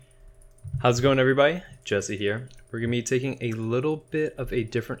How's it going, everybody? Jesse here. We're going to be taking a little bit of a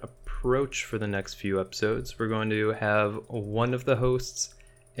different approach for the next few episodes. We're going to have one of the hosts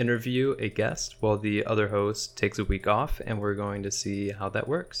interview a guest while the other host takes a week off, and we're going to see how that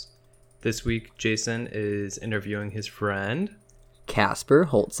works. This week, Jayson is interviewing his friend Casper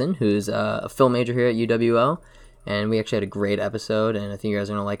Holtzen, who's a film major here at UWL, and we actually had a great episode, and I think you guys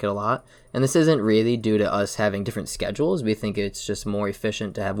are going to like it a lot. And this isn't really due to us having different schedules. We think it's just more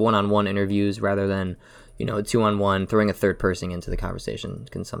efficient to have one-on-one interviews rather than, a two-on-one. Throwing a third person into the conversation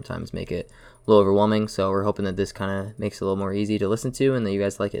can sometimes make it a little overwhelming, so we're hoping that this kind of makes it a little more easy to listen to and that you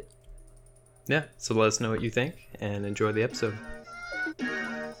guys like it. Yeah, so let us know what you think, and enjoy the episode.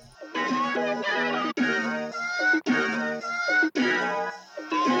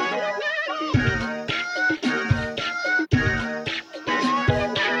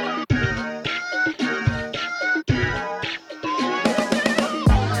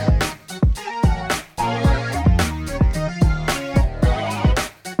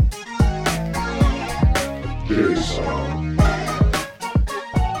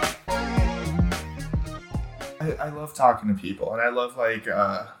 I love talking to people, and I love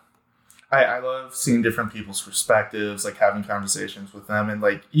I love seeing different people's perspectives, like having conversations with them, and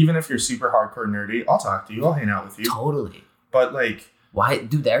like even if you're super hardcore nerdy, I'll talk to you, I'll hang out with you. Totally. But like, why,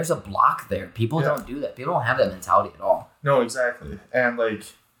 dude? There's a block there. People don't do that. People don't have that mentality at all. No, exactly. And like,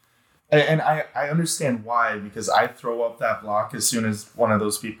 and I understand why, because I throw up that block as soon as one of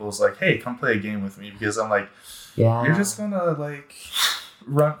those people is like, "Hey, come play a game with me," because I'm like, yeah, you're just gonna like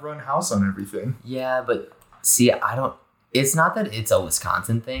run house on everything. Yeah, but see, it's not that it's a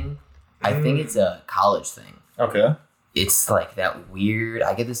Wisconsin thing. I think it's a college thing. Okay. It's like that weird,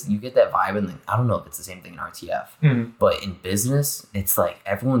 you get that vibe, and like, I don't know if it's the same thing in RTF, but in business, it's like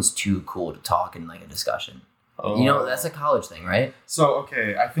everyone's too cool to talk in like a discussion. Oh. That's a college thing, right? So,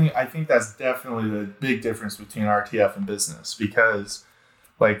 okay, I think that's definitely the big difference between RTF and business, because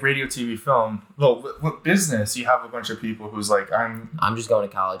like radio, TV, film, with business, you have a bunch of people who's like, I'm just going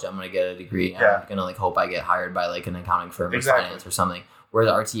to college, I'm going to get a degree, yeah. I'm going to like hope I get hired by like an accounting firm or finance or something. Whereas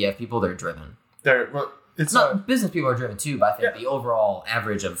RTF people, they're driven. Business people are driven too, but I think the overall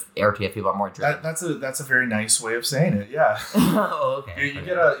average of RTF people are more driven. That's a very nice way of saying it, yeah. Oh, okay. You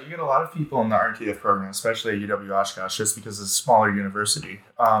get a lot of people in the RTF program, especially at UW Oshkosh, just because it's a smaller university,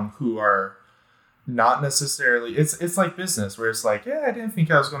 who are not necessarily, it's like business where it's like, yeah, I didn't think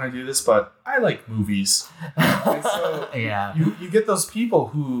I was going to do this, but I like movies. And so yeah, you get those people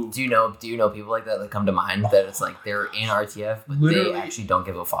who do you know people like that come to mind, that it's like they're in RTF but they actually don't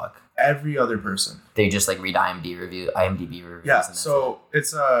give a fuck. Every other person, they just like read IMDb reviews. Yeah, so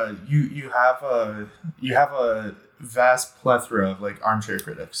it's you have a vast plethora of like armchair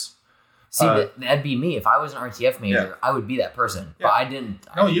critics. See, that'd be me. If I was an RTF major, I would be that person. Yeah. But I didn't.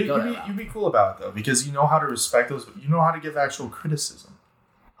 No, you'd be cool about it, though, because you know how to respect those. You know how to give actual criticism.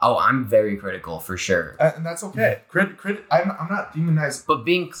 Oh, I'm very critical, for sure. And that's okay. I'm not demonizing. But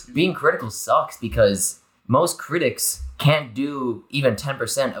being critical sucks, because most critics can't do even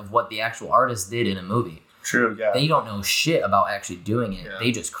 10% of what the actual artist did in a movie. True, yeah. They don't know shit about actually doing it. Yeah.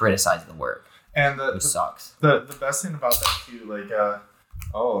 They just criticize the work. And which sucks. The best thing about that, too, like...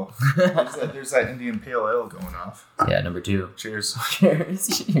 there's that Indian Pale Ale going off. Yeah, number 2. Cheers.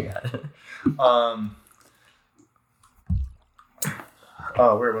 Cheers. You got it.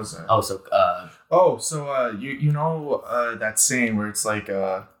 Where was that? That saying where it's like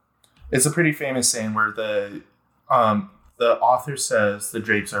it's a pretty famous saying where the author says the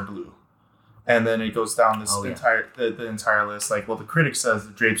drapes are blue, and then it goes down this the entire list. Like, well, the critic says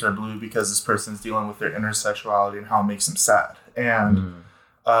the drapes are blue because this person's dealing with their intersexuality and how it makes them sad. And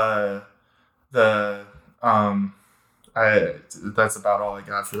that's about all I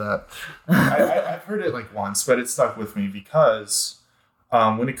got for that. I've heard it like once, but it stuck with me because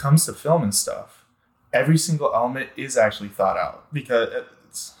when it comes to film and stuff, every single element is actually thought out. Because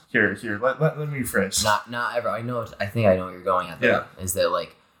let me rephrase. Not ever. I think I know what you're going at there. Yeah. Is that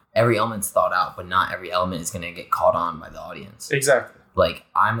like every element's thought out, but not every element is going to get caught on by the audience. Exactly. Like,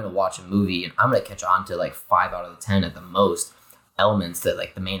 I'm going to watch a movie and I'm going to catch on to like 5 out of the 10 at the most elements, that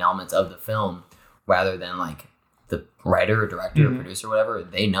like the main elements of the film, rather than like the writer or director or producer or whatever.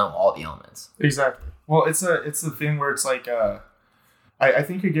 They know all the elements. Exactly. Well, it's the thing where it's like I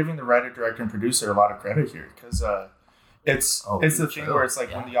think you're giving the writer, director, and producer a lot of credit here, because it's the thing where it's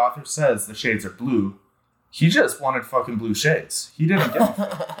like when the author says the shades are blue, he just wanted fucking blue shades. He didn't give a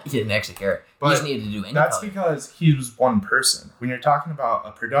fuck. He didn't actually care. But he just needed to do any that's color. Because he was one person. When you're talking about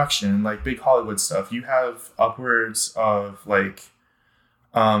a production, like big Hollywood stuff, you have upwards of like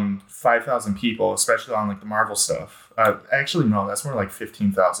 5,000 people, especially on like the Marvel stuff. Actually, no, that's more like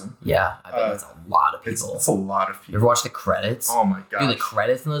 15,000. Yeah, I think that's a lot of people. It's a lot of people. You ever watch the credits? Oh my god! Dude, the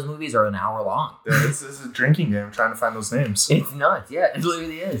credits in those movies are an hour long. Yeah, this is a drinking game trying to find those names. It's nuts. Yeah, it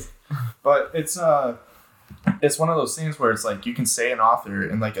literally is. But it's one of those things where it's like you can say an author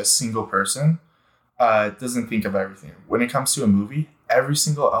and like a single person doesn't think of everything. When it comes to a movie, every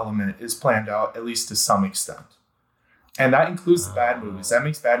single element is planned out at least to some extent. And that includes the bad movies. That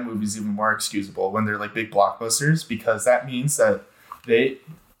makes bad movies even more excusable when they're like big blockbusters, because that means that they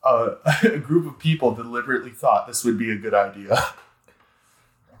a group of people deliberately thought this would be a good idea.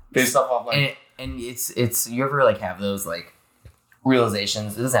 Based off of like and it's you ever like have those like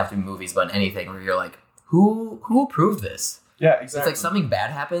realizations, it doesn't have to be movies, but anything where you're like, who approved this? Yeah, exactly. It's like something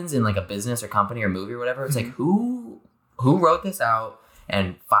bad happens in like a business or company or movie or whatever. It's like who wrote this out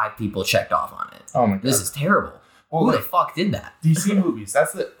and 5 people checked off on it. Oh my god. This is terrible. Who the fuck did that? DC movies.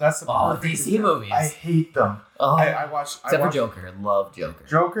 That's the DC movies. I hate them. Oh. I watch Except for Joker. I love Joker.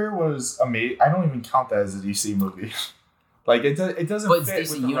 Joker was amazing. I don't even count that as a DC movie. Like it doesn't but fit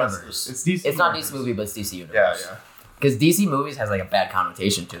it's DC with the universe. rest. It's DC. It's not universe. DC movie, but it's DC universe. Yeah. Because DC movies has like a bad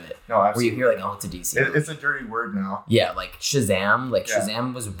connotation to it. No, absolutely. Where you hear like, oh, it's a DC movie. It's a dirty word now. Yeah, like Shazam. Like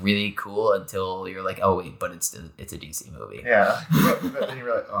Shazam was really cool until you're like, oh wait, but it's a DC movie. Yeah. But then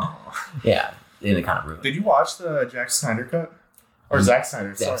you're like, oh. Yeah. And it kind of ruined. Did you watch the Jack Snyder cut? Or Zack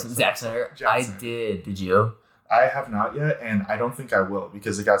Snyder? Zack Snyder. I Snyder. did. Did you? I have not yet, and I don't think I will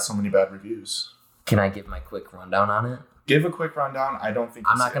because it got so many bad reviews. Can I give my quick rundown on it? Give a quick rundown. I don't think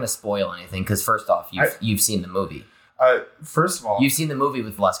I'm not going to spoil anything because first off, you've seen the movie. First of all, you've seen the movie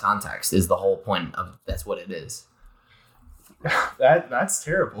with less context. Is the whole point of that's what it is. That's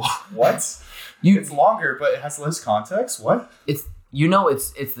terrible. What? It's longer, but it has less context. What? It's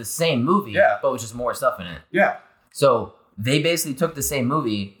it's the same movie, but with just more stuff in it. Yeah. So they basically took the same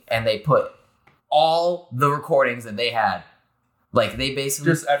movie and they put all the recordings that they had. Like they basically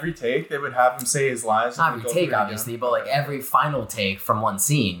just every take they would have him say his lines. Not every take, obviously, but like every final take from one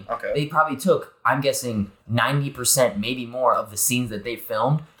scene. Okay. They probably took, I'm guessing, 90%, maybe more of the scenes that they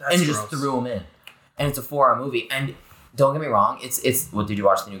filmed and just threw them in. And it's a 4-hour movie. And don't get me wrong, it's. What did you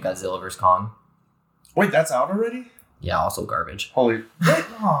watch the new Godzilla vs Kong? Wait, that's out already? Yeah, also garbage. Holy. I'm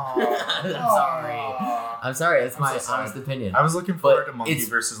sorry. That's my honest opinion. I was looking forward to Monkey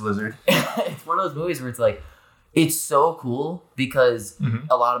versus Lizard. It's one of those movies where it's like, it's so cool because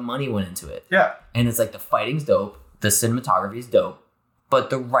a lot of money went into it. Yeah. And it's like the fighting's dope, the cinematography is dope,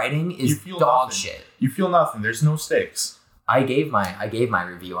 but the writing is dog shit. You feel nothing. There's no stakes. I gave my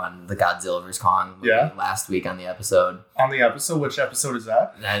review on the Godzilla vs Kong movie last week on the episode. On the episode? Which episode is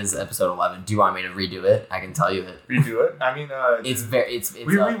that? That is episode 11. Do you want me to redo it? I can tell you it. Redo it? I mean,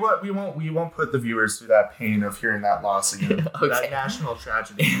 we won't put the viewers through that pain of hearing that loss again. Okay. That national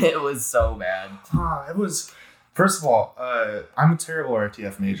tragedy. It was so bad. It was. First of all, I'm a terrible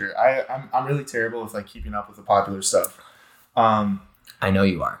RTF major. I'm really terrible with like keeping up with the popular stuff. I know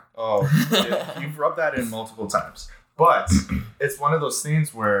you are. Oh, you've rubbed that in multiple times. But it's one of those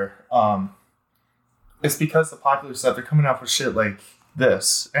things where it's because the popular stuff, they're coming up with shit like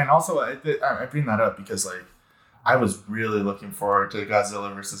this. And also, I bring that up because like I was really looking forward to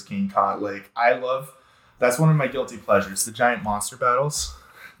Godzilla versus King Kong. Like that's one of my guilty pleasures, the giant monster battles.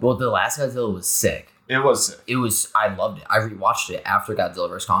 Well, the last Godzilla was sick. It was sick. I loved it. I rewatched it after Godzilla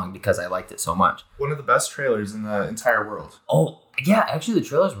vs. Kong because I liked it so much. One of the best trailers in the entire world. Oh, yeah. Actually, the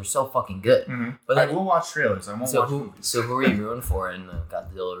trailers were so fucking good. Mm-hmm. But I will watch trailers. I won't watch movies. So who are you rooting for in the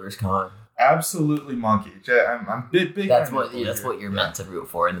Godzilla vs. Kong? Absolutely Monkey. I'm big. That's what you're meant to root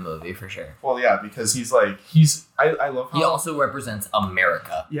for in the movie for sure. Well, yeah, because I love how he also represents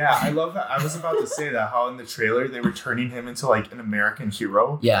America. Yeah, I love that. I was about to say that how in the trailer they were turning him into like an American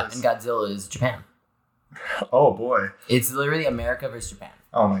hero. Yeah, and Godzilla is Japan. Oh boy, it's literally America versus Japan.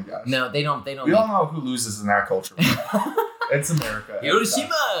 Oh my gosh. No, they don't. We all know who loses in that culture. It's America.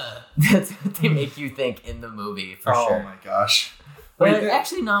 Hiroshima. That's what they make you think in the movie for sure. Oh my gosh. But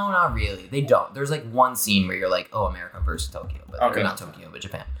actually, no, not really. They don't. There's like one scene where you're like, oh, America versus Tokyo, but not Tokyo, but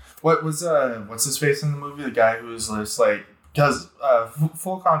Japan. What was what's his face in the movie? The guy who was just like, because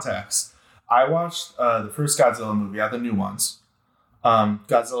full context. I watched the first Godzilla movie, the new ones.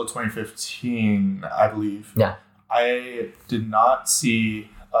 Godzilla 2015, I believe. Yeah. I did not see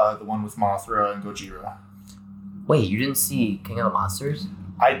the one with Mothra and Gojira. Wait, you didn't see King of the Monsters?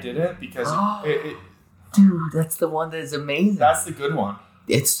 I didn't because dude, that's the one that is amazing. That's the good one.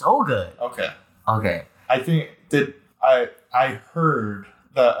 It's so good. Okay. I think I heard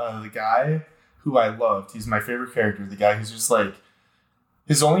the guy who I loved. He's my favorite character. The guy who's just like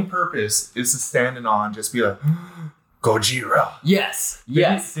his only purpose is to stand in awe and just be like Gojira. Yes.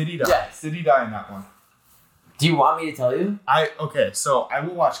 Did he die? Yes. Did he die in that one? Do you want me to tell you? So I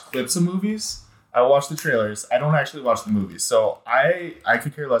will watch clips of movies. I will watch the trailers. I don't actually watch the movies, so I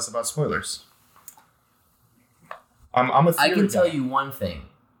could care less about spoilers. I'm a theory I can guy. tell you one thing.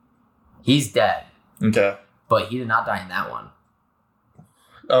 He's dead. Okay. But he did not die in that one.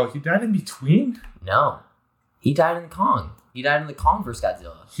 Oh, he died in between? No. He died in Kong. He died in the Kong vs.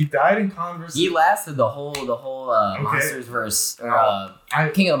 Godzilla. He died in Kong vs. He lasted the whole Monsters vs.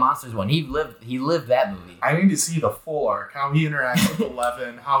 King of the Monsters one. He lived that movie. I need to see the full arc. How he interacts with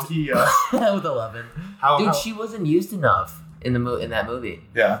 11. How he with 11. Dude, she wasn't used enough in that movie.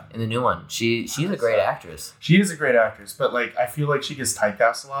 Yeah. In the new one, she's a great actress. She is a great actress, but like I feel like she gets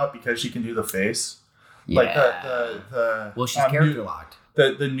typecast a lot because she can do the face. Yeah. Like the well, she's character locked.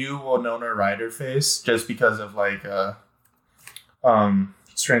 The new Winona Ryder face, just because of like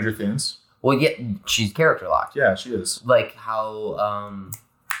Stranger Things. Well, yeah, she's character locked. Yeah, she is. Like how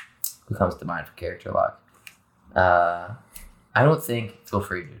who comes to mind for character lock? I don't think. Feel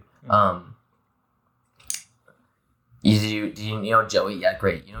free, dude. Do you know Joey? Yeah,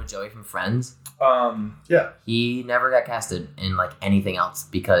 great. You know Joey from Friends? Yeah. He never got casted in like anything else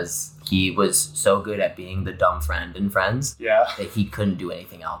because he was so good at being the dumb friend in Friends that he couldn't do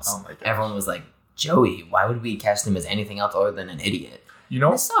anything else. Oh my gosh. Everyone was like, Joey, why would we cast him as anything else other than an idiot? You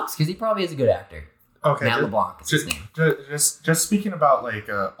know, it sucks because he probably is a good actor. Okay. Matt LeBlanc is his name. Just speaking about like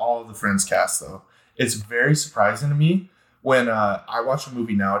all of the Friends cast though, it's very surprising to me when I watch a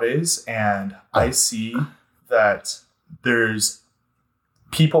movie nowadays and I see that there's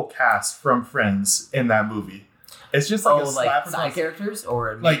people cast from Friends in that movie. It's just like like side characters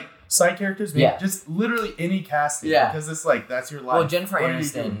or like side characters. Maybe just literally any casting. Yeah, because it's like that's your life. Well, Jennifer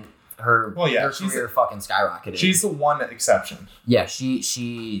Aniston, her career fucking skyrocketed. She's the one exception. Yeah,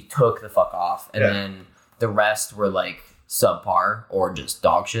 she took the fuck off, and then the rest were like subpar or just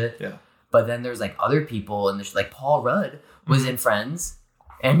dog shit. Yeah. But then there's like other people, and there's like Paul Rudd was in Friends.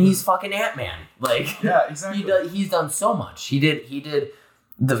 And he's fucking Ant-Man. Like, yeah, exactly. He's done so much. He did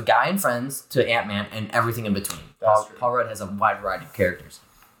the guy in Friends to Ant-Man and everything in between. Paul Rudd has a wide variety of characters.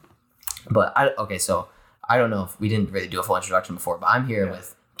 But so I don't know if we didn't really do a full introduction before, but I'm here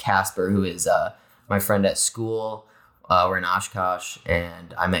with Casper, who is my friend at school. We're in Oshkosh,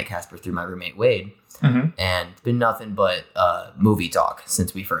 and I met Casper through my roommate Wade. Mm-hmm. And it's been nothing but movie talk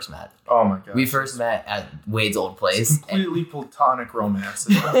since we first met. Oh my god. We first met at Wade's old place. It's completely platonic romance.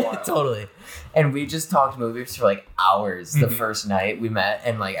 It's been wild. Totally. And we just talked movies for like hours the first night we met,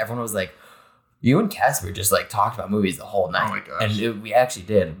 and like everyone was like, you and Casper just like talked about movies the whole night. Oh my gosh. And we actually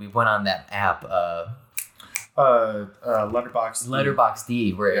did. We went on that app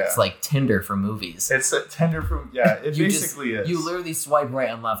Letterboxd, where it's like Tinder for movies. It's a Tinder for it basically is. You literally swipe right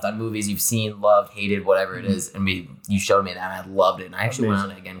and left on movies you've seen, loved, hated, whatever it is, and you showed me that, and I loved it. And I actually went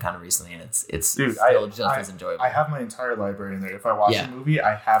on it again kind of recently, and it's still just as enjoyable. I have my entire library in there. If I watch a movie,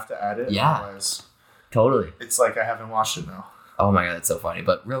 I have to add it. Yeah, otherwise, totally. It's like I haven't watched it now. Oh my god, that's so funny.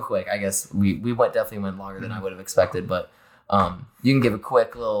 But real quick, I guess we definitely went longer than I would have expected. But you can give a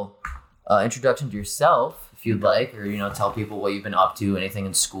quick little introduction to yourself if you'd like, or tell people what you've been up to, anything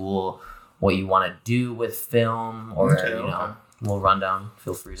in school, what you want to do with film, or we'll run down.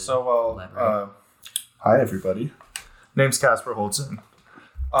 Feel free to. So hi everybody. Name's Casper Holtzen.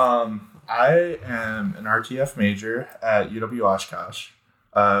 I am an RTF major at UW Oshkosh,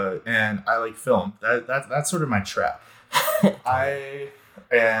 and I like film. That's sort of my trap. I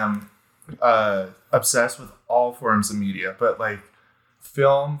am obsessed with all forms of media, but like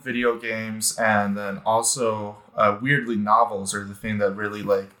film, video games, and then also weirdly novels are the thing that really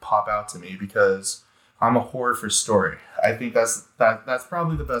like pop out to me because I'm a whore for story. I think that's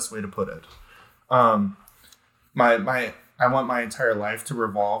probably the best way to put it. I want my entire life to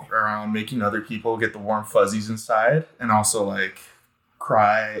revolve around making other people get the warm fuzzies inside and also like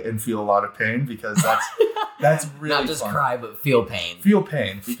cry and feel a lot of pain because that's really not just fun. Cry but feel pain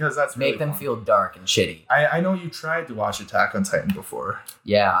because that's really make them fun. Feel dark and shitty. I know you tried to watch Attack on Titan before.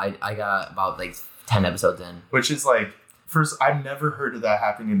 Yeah, I got about like 10 episodes in, which is like first I've never heard of that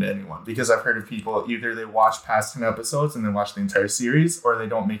happening to anyone because I've heard of people either they watch past 10 episodes and then watch the entire series or they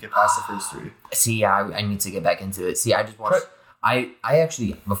don't make it past the first 3. See, I need to get back into it. See, I just watched I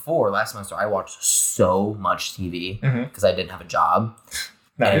actually, before last semester, I watched so much TV because I didn't have a job.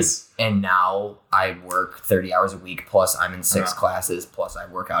 Nice. And now I work 30 hours a week, plus I'm in 6 classes, plus I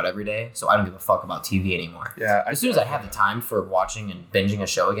work out every day. So I don't give a fuck about TV anymore. Yeah. As soon as I have the time for watching and binging a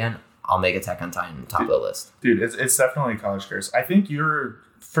show again, I'll make Attack on Titan top of the list. Dude, it's definitely a college curse. I think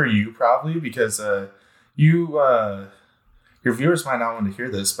for you probably, because your viewers might not want to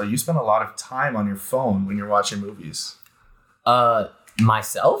hear this, but you spend a lot of time on your phone when you're watching movies.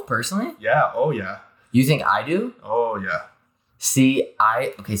 Myself personally? Yeah. Oh yeah. You think I do? Oh yeah. See,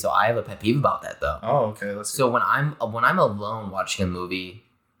 so I have a pet peeve about that though. Oh, okay. Let's see. So when I'm alone watching a movie,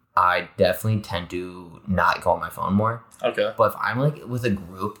 I definitely tend to not go on my phone more. Okay. But if I'm like with a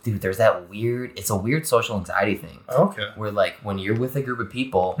group, dude, there's it's a weird social anxiety thing. Okay. Where like when you're with a group of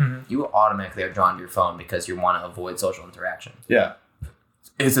people, you automatically are drawn to your phone because you want to avoid social interaction. Yeah.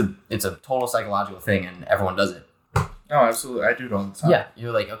 It's a total psychological thing, and everyone does it. No, absolutely. I do it all the time. Yeah.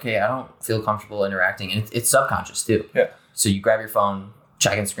 You're like, okay, I don't feel comfortable interacting, and it's subconscious too. Yeah. So you grab your phone,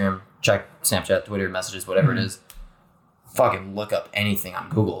 check Instagram, check Snapchat, Twitter, messages, whatever it is. Fucking look up anything on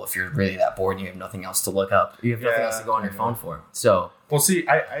Google if you're really that bored and you have nothing else to look up. You have nothing else to go on your phone for. So, well, see,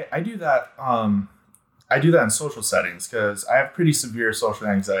 I do that. I do that in social settings because I have pretty severe social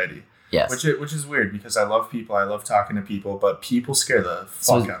anxiety. yes. Which is weird because I love people. I love talking to people, but people scare the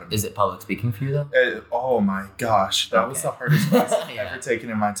fuck out of me. Is it public speaking for you though? Oh my gosh, that was the hardest class I've ever taken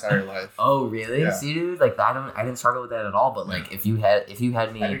in my entire life. Oh really? Yeah. See, dude, like I didn't struggle with that at all. But like, if you had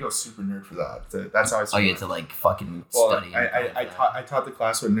me, I had to go super nerd for that. That's how I. Oh, you had to like fucking study. I taught the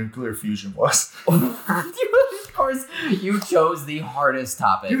class what nuclear fusion was. Of course, you chose the hardest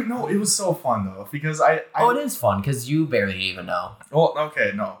topic. Dude, no, it was so fun though because it is fun because you barely even know. Well,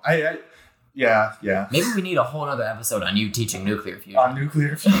 okay, no, yeah. Maybe we need a whole other episode on you teaching nuclear fusion. On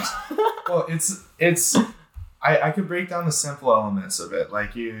nuclear fusion. Well, it's. I could break down the simple elements of it.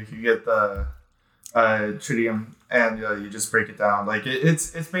 Like you get the tritium, and you just break it down. Like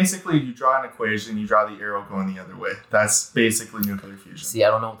it's basically you draw an equation, you draw the arrow going the other way. That's basically nuclear fusion. See, I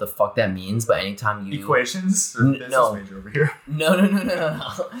don't know what the fuck that means, but anytime you equations, or business no. major over here.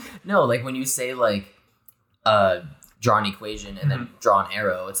 No. Like when you say like draw an equation and then draw an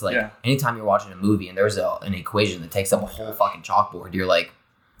arrow, it's like anytime you're watching a movie and there's an equation that takes up a whole fucking chalkboard, you're like,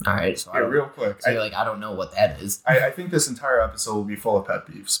 all right, so real quick. So you're like, I don't know what that is. I think this entire episode will be full of pet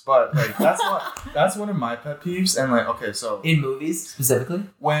peeves, but like that's one of my pet peeves. And like, okay, so in movies specifically,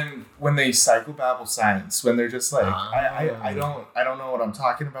 when they psychobabble science, when they're just like, I don't know what I'm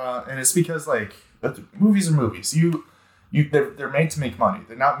talking about, and it's because like movies are movies. They're made to make money.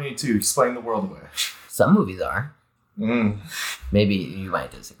 They're not made to explain the world away. Some movies are. Maybe you might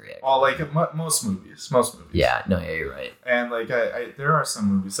disagree. Well, like most movies. Yeah, no, yeah, you're right. And like there are some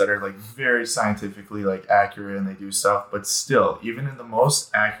movies that are like very scientifically like accurate and they do stuff, but still, even in the most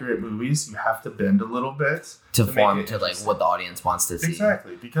accurate movies, you have to bend a little bit to form to like what the audience wants to see.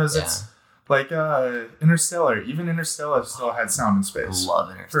 Exactly, because it's like Interstellar. Even Interstellar still had sound in space. Love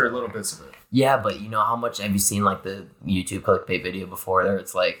Interstellar for little bits of it. Yeah, but you know how much have you seen like the YouTube clickbait video before there?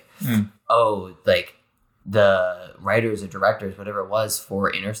 It's like, oh, like. The writers or directors, whatever it was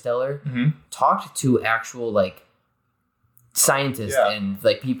for Interstellar, talked to actual like scientists and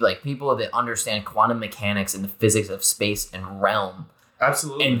like people that understand quantum mechanics and the physics of space and realm.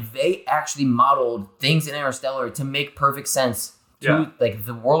 Absolutely. And they actually modeled things in Interstellar to make perfect sense to like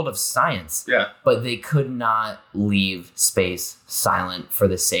the world of science. Yeah. But they could not leave space silent for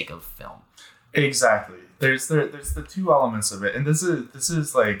the sake of film. Exactly. There's the two elements of it, and this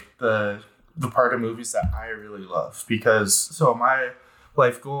is like the part of movies that I really love because so my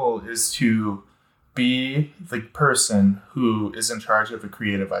life goal is to be the person who is in charge of a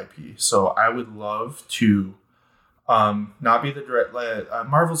creative IP. So I would love to not be the direct.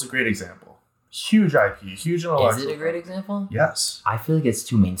 Marvel's a great example. Huge IP, huge intellectual. Is it a great example? Yes. I feel like it's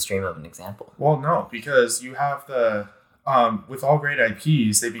too mainstream of an example. Well, no, because you have the with all great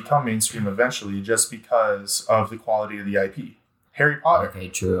IPs, they become mainstream eventually just because of the quality of the IP. Harry Potter. Okay,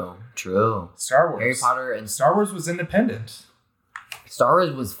 true. Star Wars. Harry Potter and Star Wars was independent. Star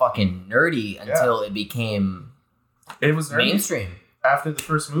Wars was fucking nerdy until it became it was nerdy. Mainstream. After the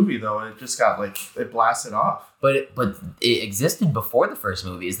first movie, though, it just got like it blasted off. But it existed before the first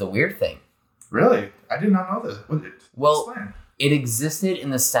movie is the weird thing. Really? I did not know this. Explain. It existed in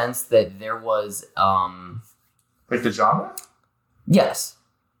the sense that there was like the genre? Yes.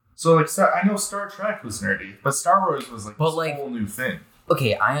 So like I know Star Trek was nerdy, but Star Wars was like this whole new thing.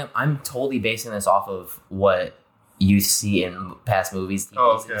 Okay, I'm totally basing this off of what you see in past movies in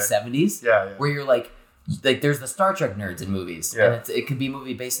the 70s. Yeah. Where you're like there's the Star Trek nerds in movies. Yeah. And it could be a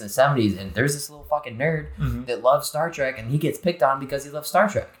movie based in the 70s, and there's this little fucking nerd that loves Star Trek, and he gets picked on because he loves Star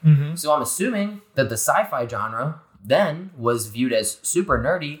Trek. So I'm assuming that the sci-fi genre then was viewed as super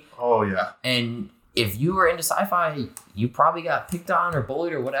nerdy. Oh, yeah. And if you were into sci-fi, you probably got picked on or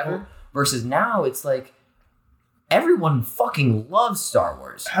bullied or whatever. Versus now, it's like everyone fucking loves Star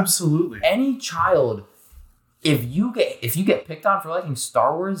Wars. Absolutely. Any child, if you get picked on for liking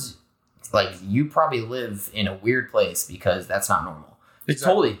Star Wars, like you probably live in a weird place because that's not normal. Exactly. It's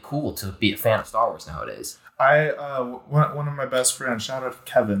totally cool to be a fan of Star Wars nowadays. One of my best friends, shout out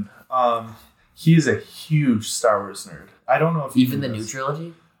to Kevin. He's a huge Star Wars nerd. I don't know if even the new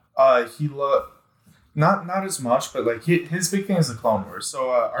trilogy. He not as much, but like his big thing is the Clone Wars. So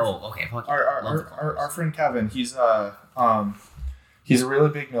our friend Kevin, he's a really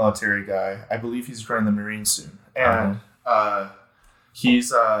big military guy. I believe he's joining the Marines soon, and he's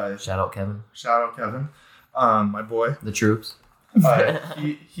shout out Kevin, my boy, the troops. He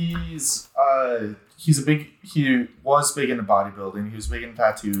was big into bodybuilding. He was big into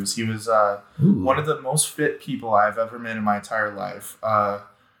tattoos. He was one of the most fit people I've ever met in my entire life.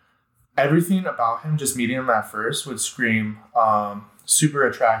 Everything about him, just meeting him at first, would scream super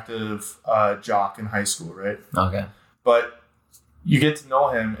attractive jock in high school, right? Okay. But you get to know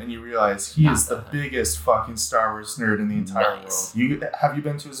him and you realize he is the biggest fucking Star Wars nerd in the entire world. Have you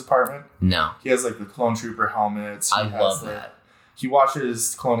been to his apartment? No. He has like the Clone Trooper helmets. I love that. He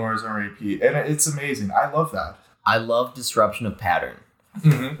watches Clone Wars on repeat, and it's amazing. I love that. I love disruption of pattern,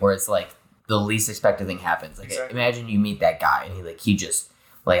 where it's like the least expected thing happens. Like imagine you meet that guy and he just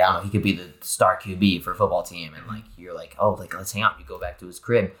I don't know, he could be the star QB for a football team, and like you're like, oh, like let's hang out. You go back to his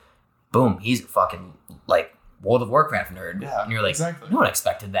crib, boom, he's a fucking like World of Warcraft nerd, and you're like, no one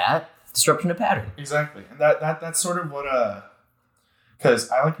expected that. Disruption of pattern. Exactly, and that's sort of what because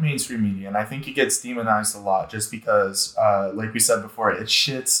I like mainstream media, and I think it gets demonized a lot just because, like we said before, it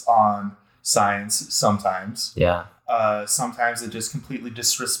shits on science sometimes. Yeah. Sometimes it just completely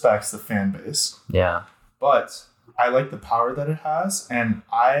disrespects the fan base. Yeah. But I like the power that it has, and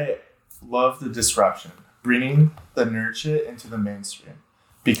I love the disruption, bringing the nerd shit into the mainstream.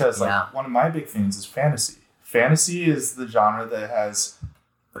 Because one of my big things is fantasy. Fantasy is the genre that has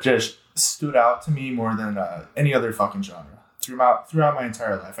just stood out to me more than any other fucking genre throughout my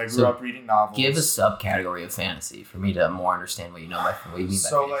entire life. I grew up reading novels. Give a subcategory of fantasy for me to more understand what you know by what you mean by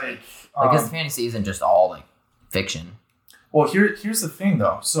fantasy. Because fantasy isn't just all like fiction. Well, here's the thing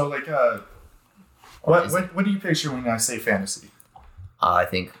though. So like what do you picture when I say fantasy? I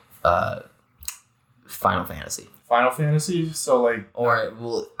think Final Fantasy. Final Fantasy? So like...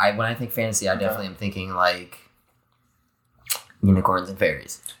 when I think fantasy, I definitely am thinking like unicorns and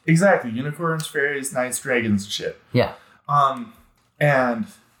fairies. Exactly. Unicorns, fairies, knights, dragons, and shit. Yeah. And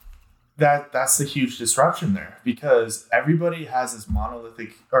that's the huge disruption there, because everybody has this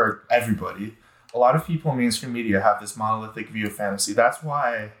monolithic, a lot of people in mainstream media have this monolithic view of fantasy. That's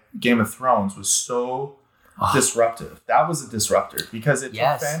why Game of Thrones was so disruptive. That was a disruptor because it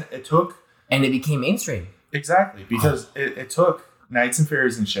took and it became mainstream. Exactly, because it took knights and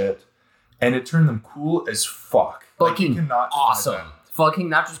fairies and shit, and it turned them cool as fuck. Fucking awesome. Fucking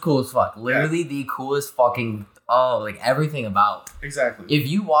not just cool as fuck. Literally the coolest fucking everything about. Exactly. If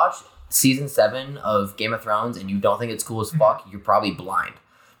you watch season 7 of Game of Thrones and you don't think it's cool as fuck, you're probably blind.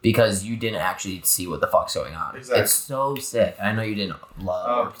 Because you didn't actually see what the fuck's going on. Exactly. It's so sick. I know you didn't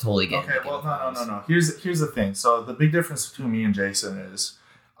love or totally get Okay, well, no. Here's the thing. So the big difference between me and Jayson is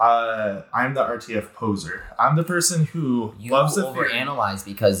I'm the RTF poser. I'm the person who loves the overanalyze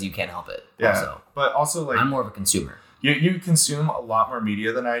because you can't help it. Yeah, but also like... I'm more of a consumer. You consume a lot more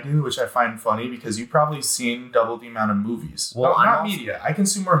media than I do, which I find funny because you've probably seen double the amount of movies. Well, media. I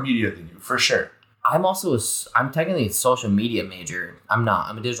consume more media than you, for sure. I'm technically a social media major. I'm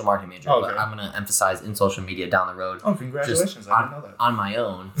a digital marketing major, but I'm going to emphasize in social media down the road. Oh, congratulations. I didn't know that. On my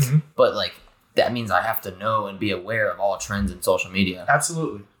own. Mm-hmm. But like, that means I have to know and be aware of all trends in social media.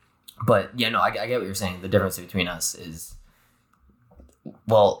 Absolutely. But yeah, no, I get what you're saying. The difference between us is,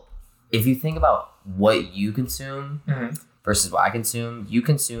 well, if you think about what you consume versus what I consume, you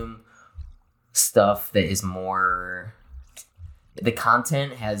consume stuff that is more... The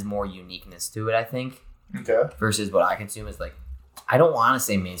content has more uniqueness to it, I think. Okay. Versus what I consume is like, I don't want to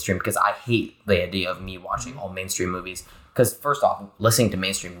say mainstream because I hate the idea of me watching all mainstream movies. Because first off, listening to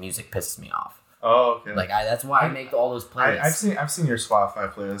mainstream music pisses me off. Oh, okay. Like that's why I make all those playlists. I've seen your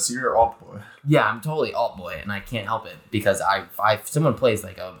Spotify playlist. You're alt boy. Yeah, I'm totally alt boy, and I can't help it because if someone plays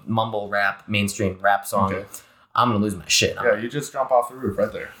like a mumble rap, mainstream rap song, I'm gonna lose my shit. You just jump off the roof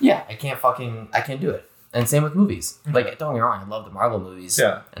right there. Yeah, I can't do it. And same with movies. Like, don't get me wrong, I love the Marvel movies.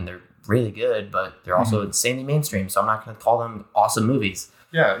 Yeah. And they're really good, but they're also insanely mainstream, so I'm not going to call them awesome movies.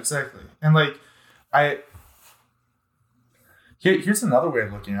 Yeah, exactly. And, like, here's another way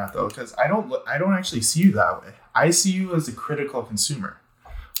of looking at it, though, because I don't actually see you that way. I see you as a critical consumer.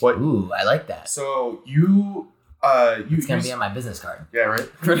 Ooh, I like that. So, you... it's going to be on my business card. Yeah,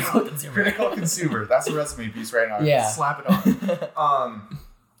 right? Critical consumer. Critical consumer. That's a resume piece right now. Yeah. Slap it on.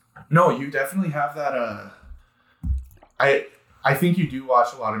 No, you definitely have that. I think you do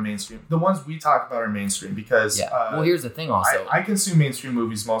watch a lot of mainstream. The ones we talk about are mainstream because. Yeah. Well, here's the thing. Also, I consume mainstream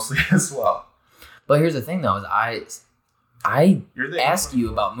movies mostly as well. But here's the thing, though, is I You're the ask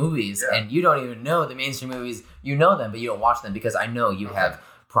you about movies, and you don't even know the mainstream movies. You know them, but you don't watch them because I know you have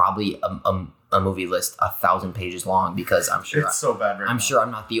probably a movie list 1,000 pages long because I'm sure it's so bad. I'm sure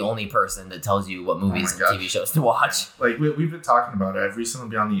I'm not the only person that tells you what movies and TV shows to watch. Like we've been talking about it. I've recently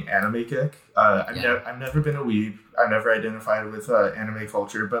been on the anime kick. I've never been a weeb. I've never identified with anime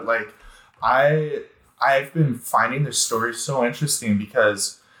culture, but like I've been finding this story so interesting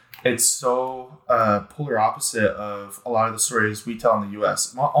because it's so polar opposite of a lot of the stories we tell in the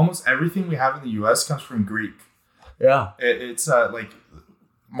U.S. Almost everything we have in the U.S. comes from Greek. Yeah, it's like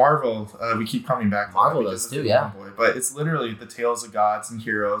Marvel. We keep coming back to Marvel does too. Yeah, boy. But it's literally the tales of gods and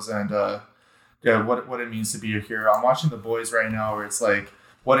heroes and what it means to be a hero. I'm watching The Boys right now, where it's like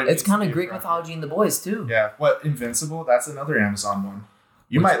it's kind of Greek mythology in The Boys too. Yeah, Invincible? That's another Amazon one.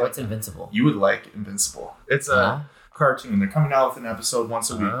 What's Invincible? You would like Invincible. It's a cartoon. They're coming out with an episode once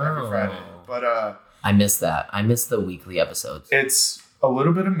a week every Friday. But I miss that. I miss the weekly episodes. It's a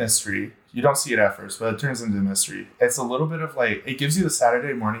little bit of mystery. You don't see it at first, but it turns into mystery. It's a little bit of like, it gives you the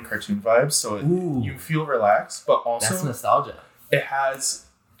Saturday morning cartoon vibes, so you feel relaxed, but also that's nostalgia. It has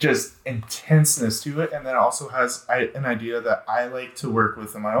just intenseness to it, and then it also has an idea that I like to work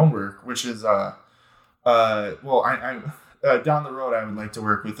with in my own work, which is down the road, I would like to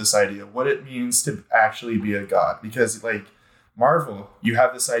work with this idea, what it means to actually be a god. Because, like, Marvel, you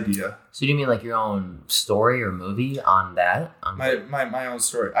have this idea. So do you mean like your own story or movie on that? My own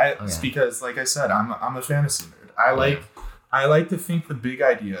story. It's because, like I said, I'm a fantasy nerd. I like to think the big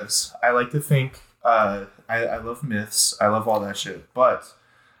ideas. I like to think, I love myths. I love all that shit. But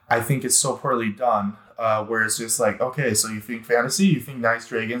I think it's so poorly done, where it's just like, okay, so you think fantasy, you think nice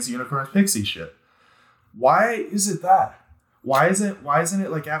dragons, unicorns, pixie shit. Why is it that? Why isn't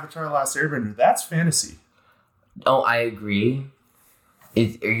it like Avatar: The Last Airbender? That's fantasy. Oh, I agree.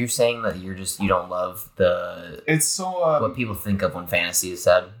 Are you saying that you don't love it's so what people think of when fantasy is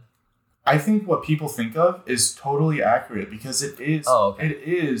said? I think what people think of is totally accurate because it is. Oh, okay. It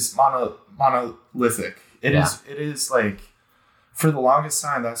is monolithic. It is like, for the longest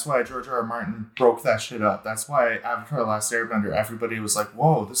time, that's why George R. R. Martin broke that shit up. That's why Avatar: The Last Airbender, everybody was like,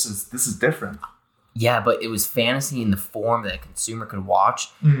 "Whoa, this is different." Yeah, but it was fantasy in the form that a consumer could watch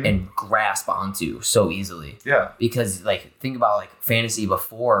and grasp onto so easily. Yeah. Because, like, think about, like, fantasy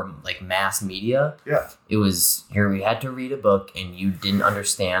before, like, mass media. Yeah. It was, you had to read a book and you didn't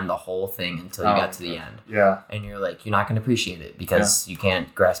understand the whole thing until you got to the end. Yeah. And you're like, you're not going to appreciate it because you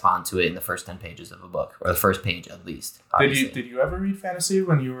can't grasp onto it in the first 10 pages of a book. Or the first page, at least. Obviously. Did you ever read fantasy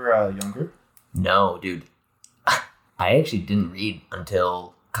when you were younger? No, dude. I actually didn't read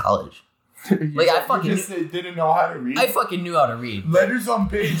until college. Like, I fucking didn't know how to read. I fucking knew how to read. Letters on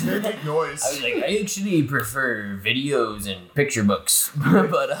page, they make noise. I was like, I actually prefer videos and picture books.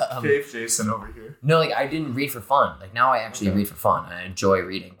 But Jayson over here. No, like, I didn't read for fun. Like, now I actually read for fun. I enjoy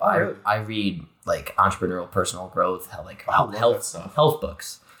reading. But really? I read like entrepreneurial, personal growth, health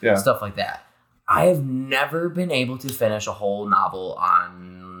books, stuff like that. I have never been able to finish a whole novel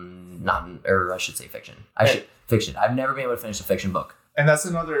fiction. Fiction. I've never been able to finish a fiction book. And that's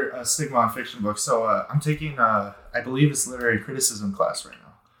another stigma on fiction books. So I'm taking, I believe it's literary criticism class right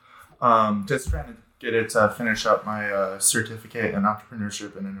now. Just trying to get it to finish up my certificate in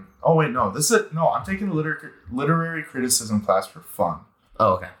entrepreneurship. I'm taking a literary criticism class for fun.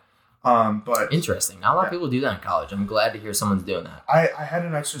 Oh, okay. But interesting. Not a lot of people do that in college. I'm glad to hear someone's doing that. I had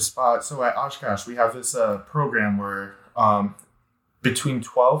an extra spot. So at Oshkosh, we have this program where between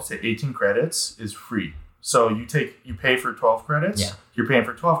 12 to 18 credits is free. So you pay for 12 credits. Yeah. You're paying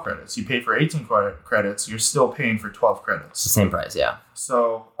for 12 credits. You pay for 18 credits. You're still paying for 12 credits. It's the same price, yeah.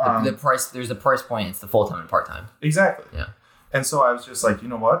 So the price. There's a price point. It's the full time and part time. Exactly. Yeah. And so I was just like, you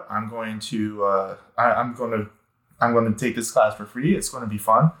know what? I'm going to I'm going to take this class for free. It's going to be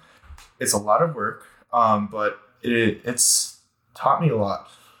fun. It's a lot of work, but it's taught me a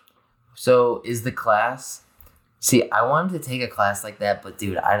lot. So is the class? See, I wanted to take a class like that, but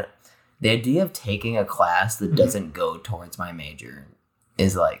dude, the idea of taking a class that doesn't go towards my major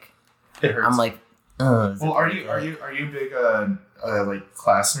is like, it hurts. I'm like, well, are you big like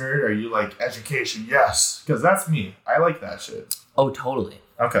class nerd? Are you like education? Yes, because that's me. I like that shit. Oh, totally.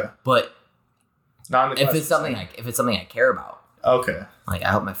 Okay, but not in the if it's something I care about. Okay. Like, I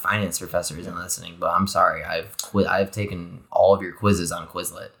hope my finance professor isn't listening, but I'm sorry. I've taken all of your quizzes on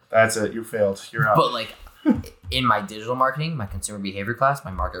Quizlet. That's it. You failed. You're out. But like, in my digital marketing, my consumer behavior class, my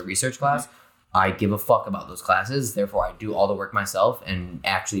market research class, I give a fuck about those classes. Therefore, I do all the work myself and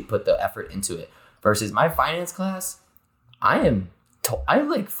actually put the effort into it. Versus my finance class, I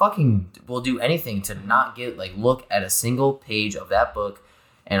fucking will do anything to not look at a single page of that book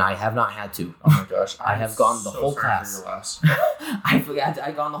and I have not had to. Oh my gosh. I have gone the whole class. I've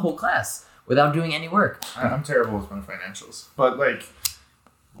gone the whole class without doing any work. I'm terrible with my financials. But like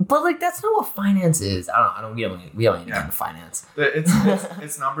that's not what finance is. We don't need to get into finance.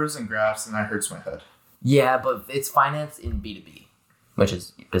 It's numbers and graphs, and that hurts my head. Yeah, but it's finance in B2B, which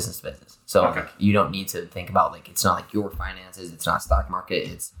is business to business. So Okay. like, you don't need to think about it's not like your finances. It's not stock market.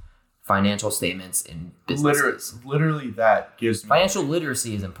 It's financial statements in businesses. Literally that gives me... Financial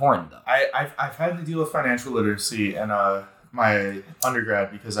literacy is important, though. I've had to deal with financial literacy in my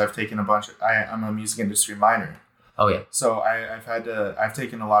undergrad because I've taken I'm a music industry minor. Oh yeah. So I've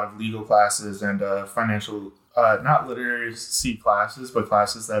taken a lot of legal classes and financial, not literacy classes, but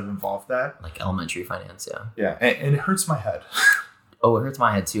classes that have involved that. Like elementary finance, yeah. Yeah, and it hurts my head. Oh, it hurts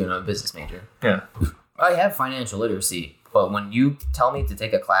my head too, and I'm a business major. Yeah. I have financial literacy, but when you tell me to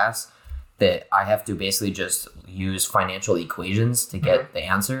take a class that I have to basically just use financial equations to get the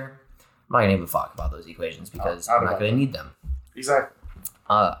answer, I'm not going to give a fuck about those equations because I'm not going to need them. Exactly.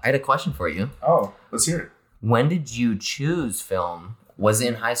 I had a question for you. Oh, let's hear it. When did you choose film? Was it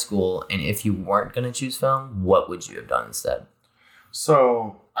in high school? And if you weren't going to choose film, what would you have done instead?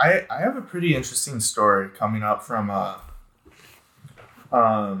 So I have a pretty interesting story coming up from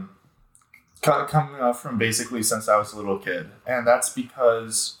basically since I was a little kid, and that's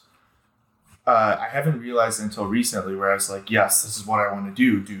because I haven't realized until recently where I was like, yes, this is what I want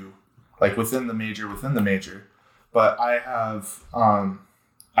to do like within the major. But I have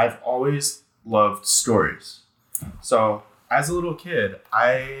I've always loved stories. So as a little kid,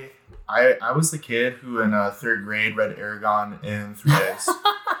 I was the kid who in third grade read Aragon in 3 days.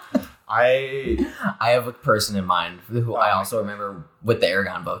 I have a person in mind who I also remember with the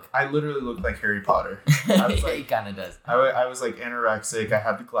Aragon book. I literally looked like Harry Potter. I was like, he kind of does. I was like anorexic. I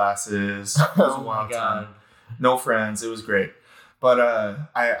had the glasses. It was a wild time. No friends. It was great. But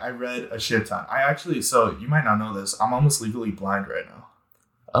I read a shit ton. So you might not know this. I'm almost legally blind right now.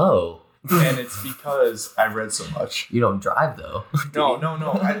 Oh. And it's because I read so much. You don't drive though. No.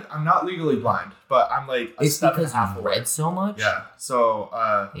 I'm not legally blind, but I'm like it's because you've read so much. Yeah. So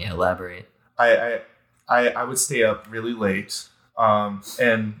elaborate. I would stay up really late,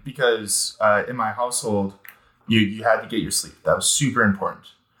 and because in my household, you had to get your sleep. That was super important.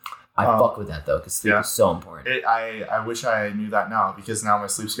 I fuck with that though, because sleep is so important. I wish I knew that now because now my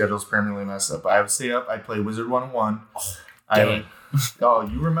sleep schedule is permanently messed up. But I would stay up. I'd play Wizard 101. Oh, dang. Oh,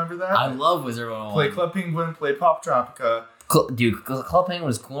 you remember that? I love Wizard 101. Play Club Penguin, play Pop Tropica. Dude, Club Penguin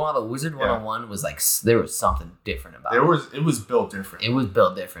was cool, but Wizard 101 was like, there was something different about it. It was built different. It was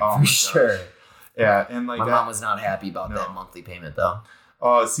built different, for sure. Yeah, and like my mom was not happy about that monthly payment, though.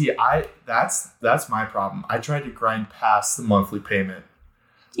 Oh, see, that's my problem. I tried to grind past the monthly payment.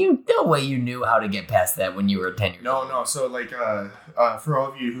 No way you knew how to get past that when you were 10 years old. No. So, like, for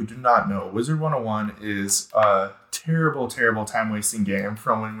all of you who do not know, Wizard 101 is a terrible, terrible time-wasting game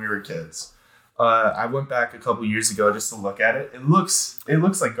from when we were kids. I went back a couple years ago just to look at it. It looks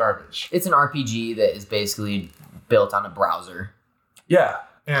like garbage. It's an RPG that is basically built on a browser. Yeah,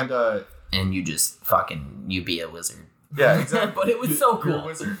 and you just you be a wizard. Yeah, exactly. But it was so cool. You're a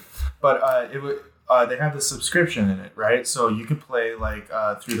wizard. But it would. They have the subscription in it, right? So you could play like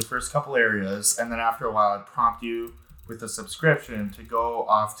through the first couple areas, and then after a while, I'd prompt you with a subscription to go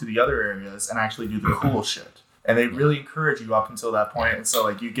off to the other areas and actually do the cool shit. And they really encourage you up until that point. And so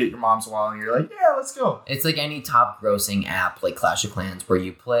like you get your mom's wallet and you're like, yeah, let's go. It's like any top grossing app like Clash of Clans where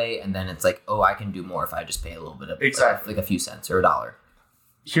you play and then it's like, oh, I can do more if I just pay a little bit of like a few cents or $1.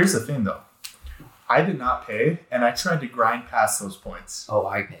 Here's the thing though. I did not pay and I tried to grind past those points. Oh,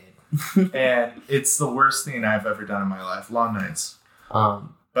 I paid. And it's the worst thing I've ever done in my life. Long nights.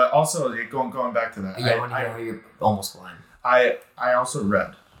 But also going back to that. Yeah, I want to hear how you're almost blind. I also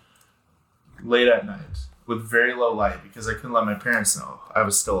read late at night with very low light because I couldn't let my parents know I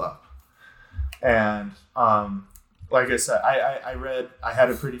was still up. And like I said, I read. I had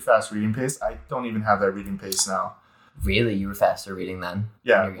a pretty fast reading pace. I don't even have that reading pace now. Really, you were faster reading then?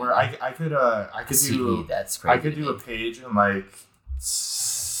 Yeah, where I could do that's crazy. I could do a page in like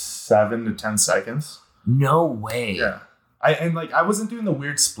 7 to 10 seconds. No way. Yeah. I wasn't doing the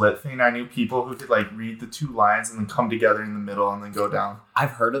weird split thing. I knew people who could like read the 2 lines and then come together in the middle and then go down.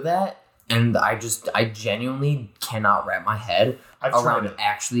 I've heard of that, and I genuinely cannot wrap my head around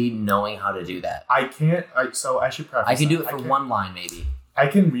actually knowing how to do that. I can't. So I should preface. I can do it for 1 line maybe. I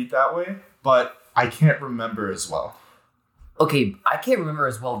can read that way, but I can't remember as well. Okay, I can't remember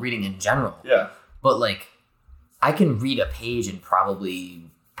as well reading in general. Yeah. But like, I can read a page in probably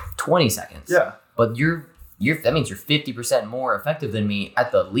 20 seconds. Yeah. But you're that means you're 50% more effective than me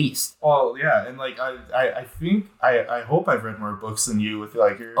at the least. Well, yeah, and like I think I hope I've read more books than you with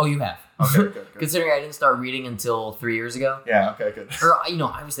like your. Oh, you have. Okay, good. Considering I didn't start reading until 3 years ago. Yeah. Okay. Good. Or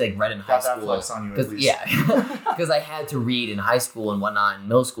obviously like read in high school. Got that flex on you at least. Yeah, because I had to read in high school and whatnot, in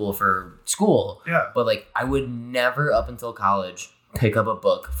middle school for school. Yeah. But like I would never up until college pick up a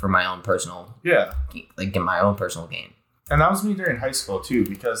book for my own personal. Yeah. Like get my own personal gain. And that was me during high school too,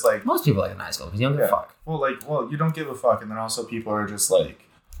 because like most people like in high school because you don't give a fuck. Well, you don't give a fuck, and then also people are just like,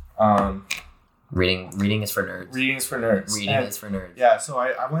 reading is for nerds. Reading is for nerds. Reading is for nerds. Yeah. So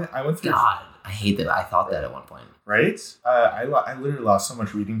I went through. God, I hate that. I thought that at one point. Right? I literally lost so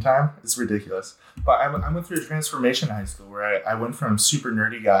much reading time. It's ridiculous. But I went through a transformation in high school where I went from super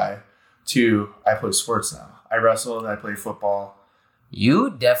nerdy guy to I play sports now. I wrestled. I play football. You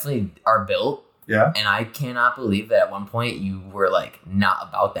definitely are built. Yeah. And I cannot believe that at one point you were like not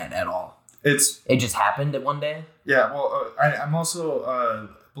about that at all. It just happened at one day? Yeah, well, I'm also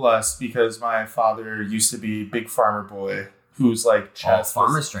blessed because my father used to be big farmer boy who's like chest.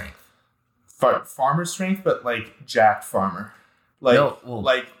 Farmer strength. Farmer strength, but like jacked farmer. Like, no, well,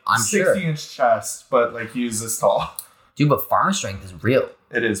 like I'm 60-inch chest, but like he was this tall. Dude, but farmer strength is real.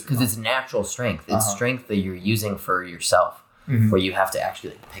 It is. Because it's natural strength. It's strength that you're using for yourself. Mm-hmm. Where you have to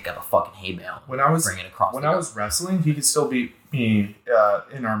actually like, pick up a fucking hay bale. Bring it across. When I was wrestling, he could still beat me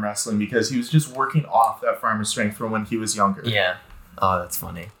in arm wrestling because he was just working off that farmer strength from when he was younger. Yeah. Oh, that's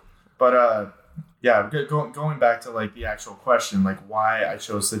funny. But yeah, going back to like the actual question, like why I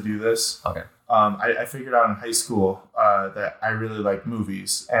chose to do this. Okay. I figured out in high school that I really like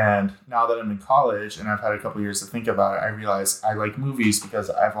movies, and now that I'm in college and I've had a couple years to think about it, I realize I like movies because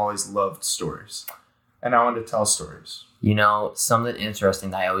I've always loved stories, and I wanted to tell stories. Something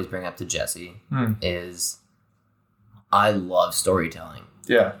interesting that I always bring up to Jesse is I love storytelling.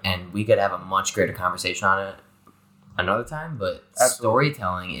 Yeah. And we could have a much greater conversation on it another time, but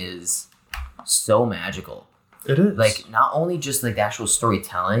storytelling is so magical. It is. Like, not only just like the actual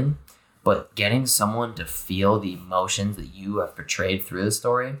storytelling, but getting someone to feel the emotions that you have portrayed through the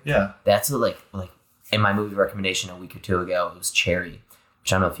story. Yeah. That's like in my movie recommendation a week or two ago, it was Cherry,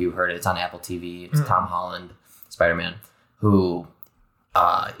 which I don't know if you heard it. It's on Apple TV. It's Tom Holland, Spider-Man, who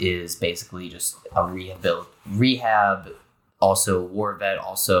is basically just a rehab, also war vet,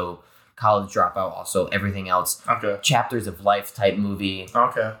 also college dropout, also everything else. Okay. Chapters of life type movie.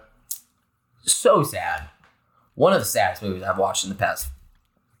 Okay. So sad. One of the saddest movies I've watched in the past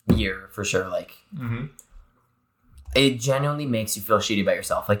year, for sure. Like, it genuinely makes you feel shitty about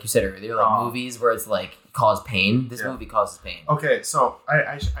yourself. Like you said earlier, like movies where it's like cause pain. This movie causes pain. Okay, so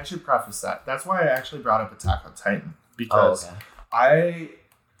I should preface that. That's why I actually brought up Attack on Titan. Because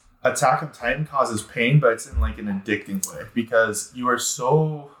Attack on Titan causes pain, but it's in like an addicting way. Because you are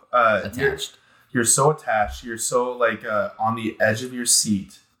so attached. You're so attached. You're so like on the edge of your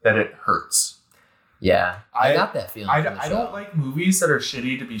seat that it hurts. Yeah, I got that feeling. I don't like movies that are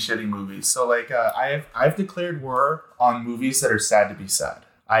shitty to be shitty movies. So like I've declared war on movies that are sad to be sad.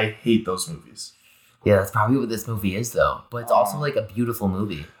 I hate those movies. Yeah, that's probably what this movie is, though. But it's also like a beautiful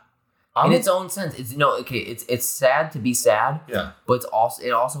movie in its own sense. It's it's sad to be sad. Yeah, but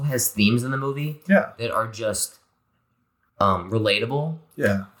it also has themes in the movie. Yeah, that are just relatable.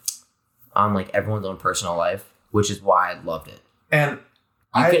 Yeah, on like everyone's own personal life, which is why I loved it. And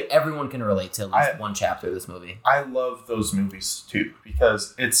everyone can relate to at least one chapter of this movie. I love those movies too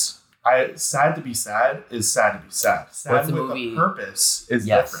because it's sad to be sad is sad to be sad. Sad What's with a purpose is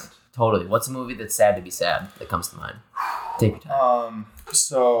different. Totally. What's a movie that's sad to be sad that comes to mind? Take your time.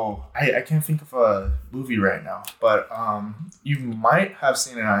 So I can't think of a movie right now, but you might have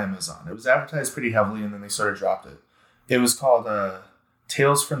seen it on Amazon. It was advertised pretty heavily, and then they sort of dropped it. It was called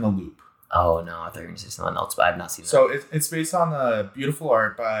Tales from the Loop. Oh, no, I thought you were going to say something else, but I've not seen that. So it's based on beautiful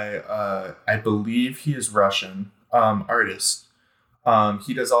art by, I believe he is Russian, artist.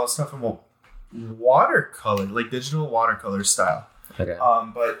 He does all this stuff in watercolor, like digital watercolor style. Okay.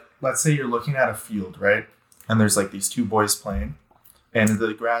 But let's say you're looking at a field, right? And there's like these two boys playing. And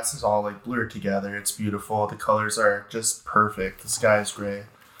the grass is all like blurred together. It's beautiful. The colors are just perfect. The sky is gray.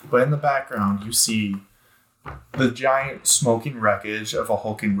 But in the background, you see the giant smoking wreckage of a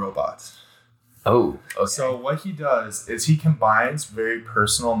hulking robot. Oh, okay. So what he does is he combines very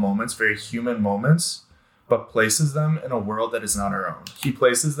personal moments, very human moments, but places them in a world that is not our own. He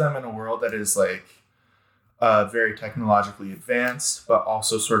places them in a world that is like very technologically advanced, but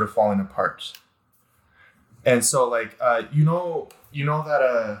also sort of falling apart. And so like, you know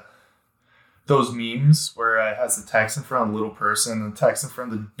that those memes where it has the text in front of the little person and the text in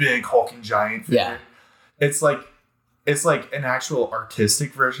front of the big hulking giant figure? Yeah. It's it's like an actual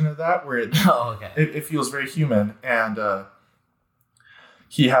artistic version of that where it feels very human, and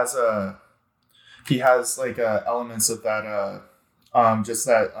he has like elements of that just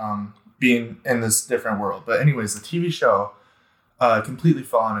that being in this different world. But anyways, the TV show completely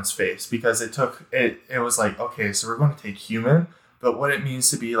fell on its face because it was like, okay, so we're going to take human, but what it means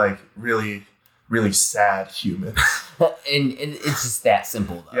to be like really, really sad human. and it's just that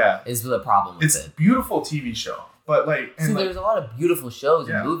simple though. Yeah. Is the problem with it. It's a beautiful TV show. But like, so there's a lot of beautiful shows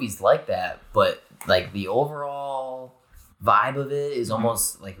and movies like that, but like the overall vibe of it is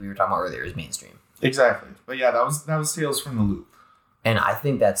almost like we were talking about earlier, is mainstream. Exactly. But yeah, that was Tales from the Loop. And I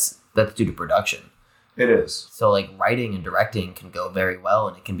think that's due to production. It is. So like writing and directing can go very well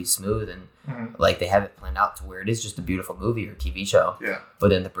and it can be smooth and like they have it planned out to where it is just a beautiful movie or TV show. Yeah. But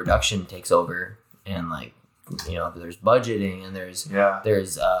then the production takes over and like, you know, there's budgeting and there's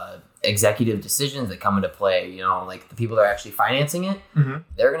executive decisions that come into play, you know, like the people that are actually financing it,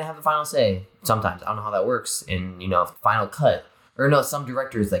 they're going to have the final say sometimes. I don't know how that works in, you know, final cut. Or no, some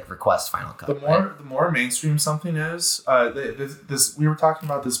directors like request final cut. The more mainstream something is, this we were talking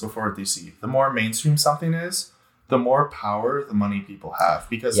about this before at DC. The more mainstream something is, the more power the money people have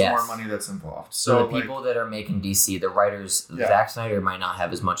because the more money that's involved. So the people that are making DC, the writers, Zack Snyder might not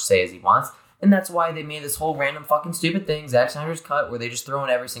have as much say as he wants. And that's why they made this whole random fucking stupid thing, Zack Snyder's cut, where they just throw in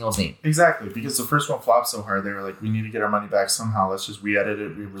every single scene. Exactly, because the first one flopped so hard, they were like, we need to get our money back somehow. Let's just re-edit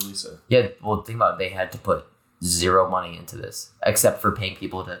it, re-release it. Yeah, well, think about it. They had to put zero money into this, except for paying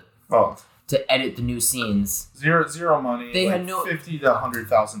people to edit the new scenes. Zero money. They like had no $50,000 to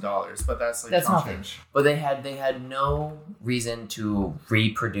 $100,000, but that's nothing. Change. But they had no reason to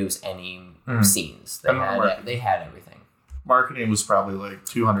reproduce any scenes. They had everything. Marketing was probably like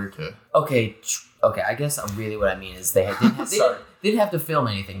 $200K. Okay. I guess really what I mean is they didn't have to film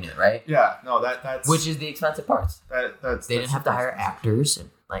anything new, right? Yeah. No, that's which is the expensive parts. They didn't have to hire actors and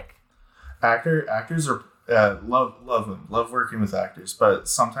like actors are. Love them. Love working with actors, but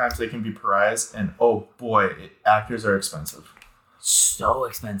sometimes they can be pariahs, and oh boy, actors are expensive. So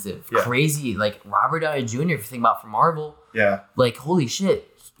expensive, crazy. Like Robert Downey Jr. If you think about from Marvel, like holy shit,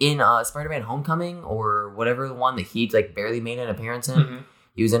 in Spider-Man: Homecoming or whatever the one that he like barely made an appearance in,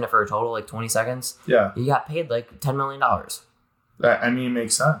 he was in it for a total like 20 seconds. Yeah, he got paid like $10 million. I mean, it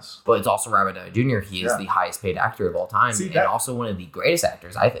makes sense. But it's also Robert Downey Jr. He is the highest paid actor of all time, and also one of the greatest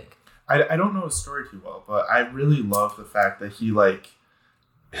actors, I think. I don't know his story too well, but I really love the fact that he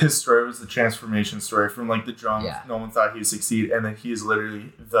his story was the transformation story from like the jump. No one thought he'd succeed, and then he is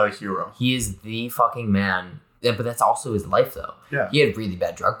literally the hero. He is the fucking man. Yeah, but that's also his life, though. Yeah, he had really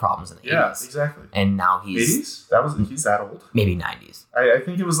bad drug problems in the 80s. Yeah, exactly. And now he's 80s. He's that old? Maybe 90s. I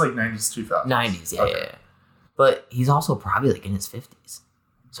think it was like 90s, 2000s. 90s, yeah. But he's also probably like in his 50s,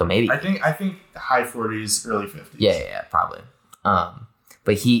 so maybe I think high 40s, early 50s. Yeah, probably.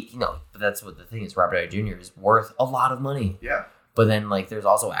 But but that's what the thing is. Robert Downey Jr. is worth a lot of money. Yeah. But then, like, there's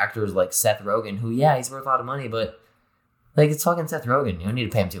also actors like Seth Rogen, who, he's worth a lot of money, but, like, it's fucking Seth Rogen. You don't need to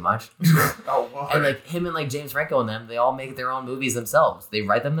pay him too much. Oh, wow. And, like, him and, like, James Franco and them, they all make their own movies themselves. They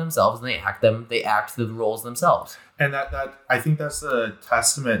write them themselves, and they act them. They act the roles themselves. And that I think that's a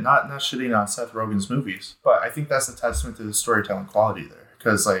testament, not shitting on Seth Rogen's movies, but I think that's a testament to the storytelling quality there.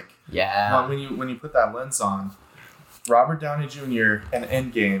 Because, like, when you put that lens on, Robert Downey Jr. and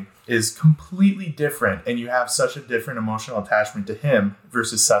Endgame is completely different, and you have such a different emotional attachment to him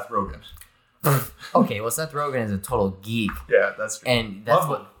versus Seth Rogen. Okay, well, Seth Rogen is a total geek. Yeah, that's true. And that's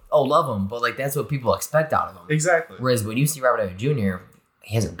love him, but like that's what people expect out of him. Exactly. Whereas when you see Robert Downey Jr.,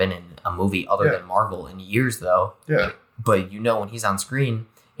 he hasn't been in a movie other than Marvel in years, though. Yeah. But when he's on screen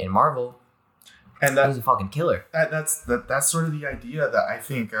in Marvel, and he's a fucking killer. That's sort of the idea that I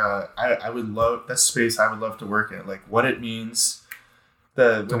think I would love. That's space I would love to work in. Like what it means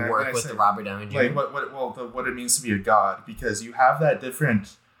to work with the Robert Downey Jr. Like what it means to be a god, because you have that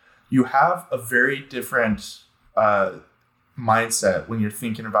different. You have a very different mindset when you're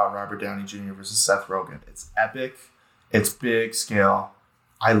thinking about Robert Downey Jr. versus Seth Rogen. It's epic. It's big scale.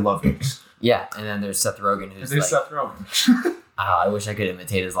 I love it. Yeah, and then there's Seth Rogen, who's Seth Rogen. I wish I could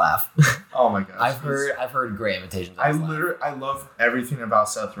imitate his laugh. Oh my gosh. I've heard great imitations of his laugh. I love everything about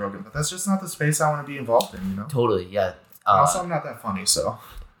Seth Rogen, but that's just not the space I want to be involved in, you know? Totally, yeah. Also, I'm not that funny, so.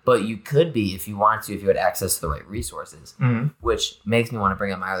 But you could be if you want to, if you had access to the right resources. Mm-hmm. Which makes me want to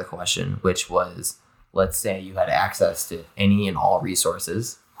bring up my other question, which was, let's say you had access to any and all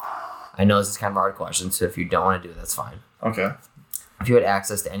resources. I know this is kind of a hard question, so if you don't want to do it, that's fine. Okay. If you had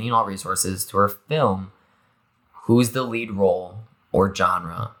access to any and all resources to a film, who's the lead role or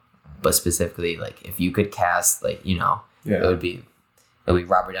genre? But specifically, like, if you could cast, like, it would be it'll be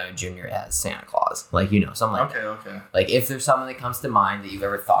Robert Downey Jr. as Santa Claus. Like, you know, something like that. Okay. Like, if there's something that comes to mind that you've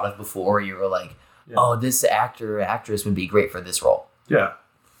ever thought of before, you were like, oh, this actor or actress would be great for this role. Yeah.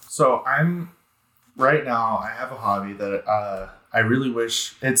 So right now, I have a hobby that I really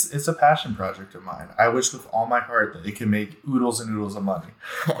wish, it's a passion project of mine. I wish with all my heart that it could make oodles and oodles of money.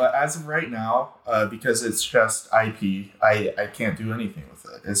 But as of right now, because it's just IP, I can't do anything with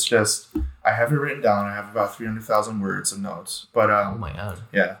it. It's just, I have it written down. I have about 300,000 words of notes. But oh my God.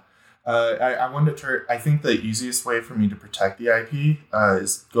 Yeah. I wanted to I think the easiest way for me to protect the IP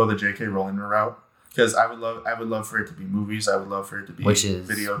is go the J.K. Rowling route. Because I would love for it to be movies. I would love for it to be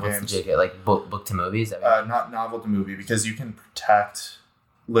video games. What's the JK, like book to movies? Not novel to movie, because you can protect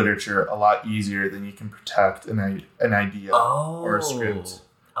literature a lot easier than you can protect an idea or a script.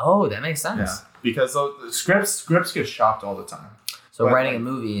 Oh, that makes sense. Yeah, because the scripts get shopped all the time. So writing a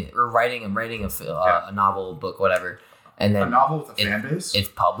movie or writing a novel, book, whatever, and then a novel with a fan base. It's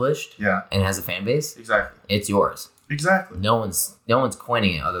published. Yeah, and has a fan base. Exactly. It's yours. Exactly. No one's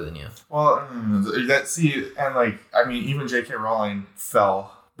coining it other than you. Well, even J.K. Rowling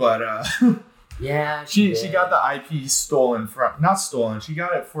fell, but yeah, she got the IP stolen not stolen. She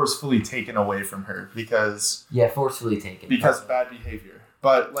got it forcefully taken away from her because forcefully taken because of bad behavior.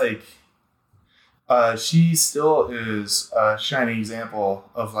 But she still is a shining example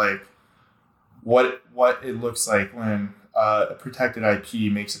of what it looks like when a protected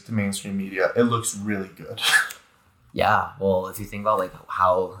IP makes it to mainstream media. It looks really good. Yeah, well, if you think about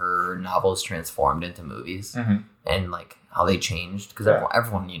how her novels transformed into movies and how they changed, because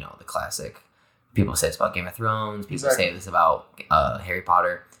everyone, you know, the classic, people say it's about Game of Thrones, people say this about Harry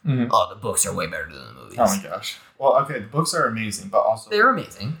Potter. Oh, the books are way better than the movies. Oh my gosh. Well, okay, the books are amazing, but also they're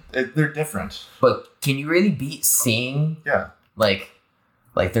amazing. They're different. But can you really beat seeing? Yeah.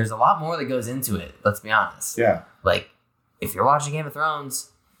 There's a lot more that goes into it. Let's be honest. Yeah. If you're watching Game of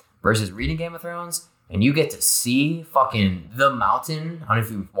Thrones versus reading Game of Thrones. And you get to see fucking the mountain. I don't know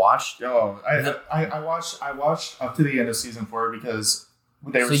if you've watched. Yo, I watched up to the end of season 4 because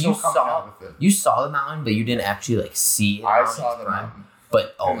they were still coming out with it. You saw the mountain, but you didn't actually see it. I saw the mountain.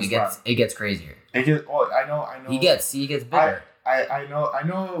 But it gets crazier. I know. He gets bigger. I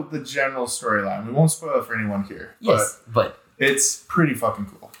know the general storyline. We won't spoil it for anyone here. Yes, but it's pretty fucking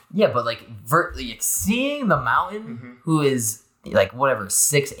cool. Yeah, but seeing the mountain, who is 6'8",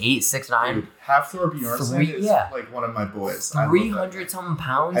 6'9". Dude, Hafthor Bjornsson is one of my boys. 300-something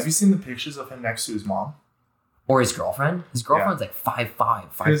pounds. Have you seen the pictures of him next to his mom? Or his girlfriend? His girlfriend's 5'5",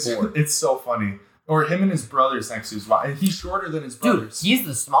 5'4". It's so funny. Or him and his brothers next to his mom. And he's shorter than his brothers. Dude, he's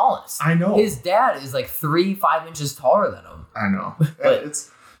the smallest. I know. His dad is 3-5 inches taller than him. I know. But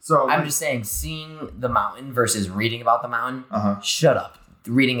I'm just saying, seeing the mountain versus reading about the mountain, shut up.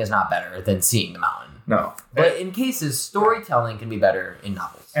 Reading is not better than seeing the mountain. No. But in cases, storytelling can be better in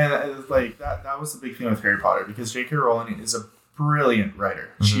novels. And that was the big thing with Harry Potter, because J.K. Rowling is a brilliant writer.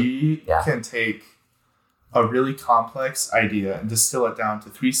 She can take a really complex idea and distill it down to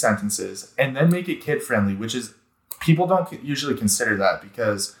 3 sentences and then make it kid-friendly, which is, people don't usually consider that,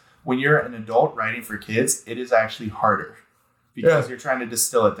 because when you're an adult writing for kids, it is actually harder. Because you're trying to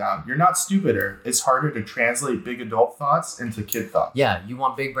distill it down. You're not stupider. It's harder to translate big adult thoughts into kid thoughts. Yeah, you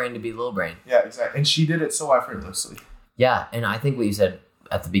want big brain to be little brain. Yeah, exactly. And she did it so effortlessly. Yeah, and I think what you said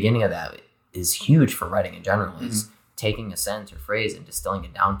at the beginning of that is huge for writing in general, is taking a sentence or phrase and distilling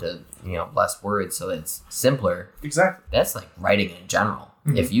it down to, less words so that it's simpler. Exactly. That's writing in general.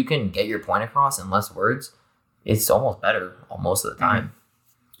 If you can get your point across in less words, it's almost better most of the time.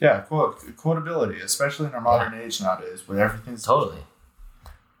 Yeah, quotability, especially in our modern age nowadays, where everything's totally.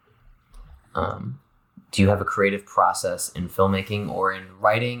 Do you have a creative process in filmmaking or in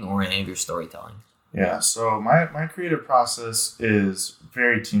writing or in any of your storytelling? Yeah, so my creative process is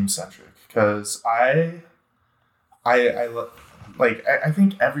very team centric, because I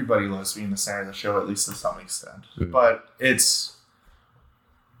think everybody loves being the center of the show, at least to some extent. But it's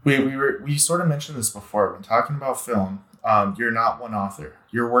we sort of mentioned this before when talking about film. You're not one author.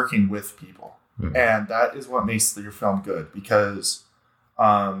 You're working with people. And that is what makes your film good, because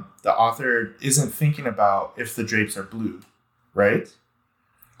the author isn't thinking about if the drapes are blue, right?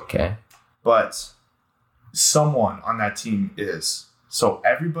 Okay. But someone on that team is. So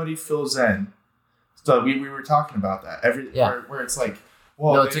everybody fills in. So we were talking about that. Where it's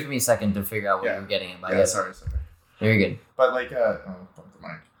well, it took me a second to figure out what you were getting at. Yeah, sorry. You're good. But bump the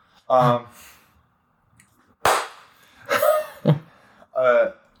mic.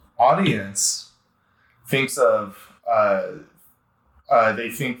 Audience thinks of they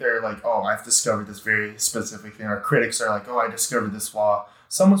think they're I've discovered this very specific thing, or critics are I discovered this flaw,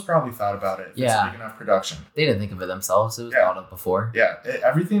 someone's probably thought about it. If it's a big enough production. They didn't think of it themselves. It was thought of before. Yeah,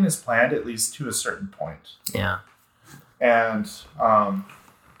 everything is planned at least to a certain point. Yeah. And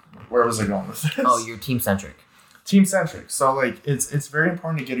where was I going with this? Oh, you're team-centric. Team-centric. So, like, it's very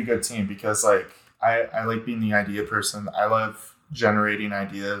important to get a good team because, like, I like being the idea person. I love generating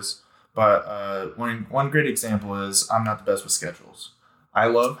ideas. But one great example is I'm not the best with schedules. I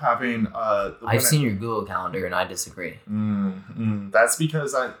love having... I've seen your Google Calendar, and I disagree. That's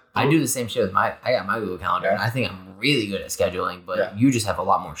because I do the same shit with I got my Google Calendar, and I think I'm really good at scheduling, but you just have a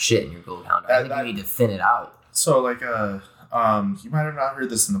lot more shit in your Google Calendar. I think you need to thin it out. So, like, you might have not heard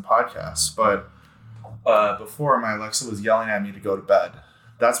this in the podcast, but before my Alexa was yelling at me to go to bed.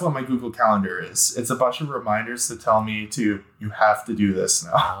 That's what my Google Calendar is. It's a bunch of reminders to tell me you have to do this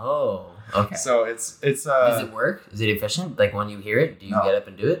now. Oh, okay. So it's does it work? Is it efficient? Like when you hear it, do you get up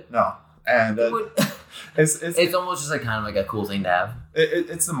and do it? No. And it's almost just like kind of like a cool thing to have.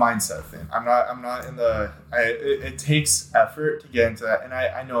 It's the mindset thing. I'm not in the. It takes effort to get into that, and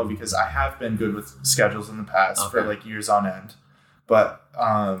I know because I have been good with schedules in the past for like years on end, but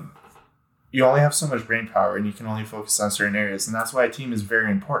you only have so much brain power, and you can only focus on certain areas, and that's why a team is very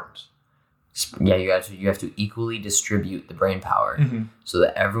important. Yeah, you have to equally distribute the brain power so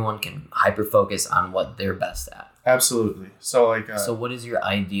that everyone can hyper focus on what they're best at. Absolutely. So like, so what is your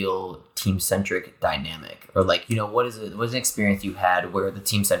ideal team centric dynamic, or like what is an experience you had where the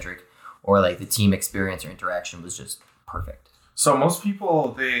team centric or like the team experience or interaction was just perfect? So most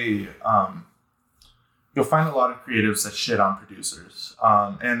people you'll find a lot of creatives that shit on producers,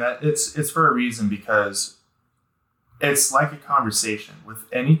 and that it's for a reason because it's like a conversation with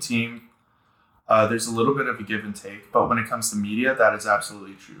any team. There's a little bit of a give and take, but when it comes to media, that is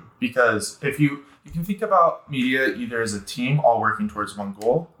absolutely true. Because if you can think about media either as a team all working towards one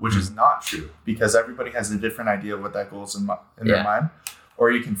goal, which is not true because everybody has a different idea of what that goal is in their mind,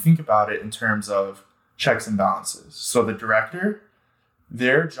 or you can think about it in terms of checks and balances. So the director,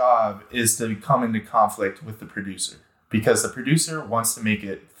 their job is to come into conflict with the producer because the producer wants to make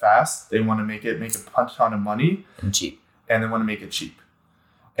it fast. They want to make a ton of money and cheap, and they want to make it cheap.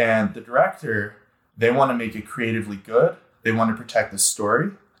 And the director, they want to make it creatively good. They want to protect the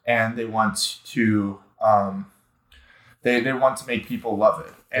story, and they want to they want to make people love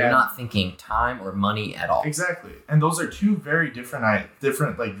it. They're not thinking time or money at all. Exactly, and those are two very different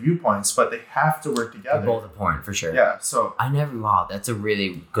like viewpoints, but they have to work together. They're both important for sure. Yeah. So that's a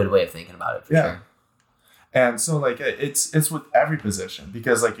really good way of thinking about it for sure. And so like it's with every position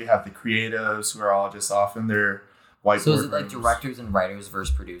because like you have the creatives who are all just off in their whiteboard. So is it like directors and writers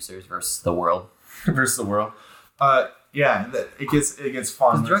versus producers versus the world? Versus the world. Yeah, it gets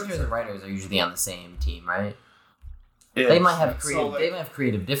fun. The directors and writers are usually on the same team, right? They might have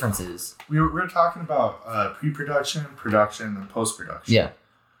creative differences. We were talking about pre-production, production, and post-production. Yeah.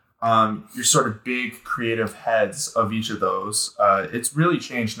 Your sort of big creative heads of each of those. It's really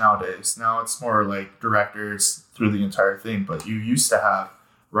changed nowadays. Now it's more like directors through the entire thing, but you used to have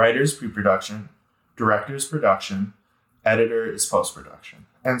writers pre-production, directors production, editor is post-production.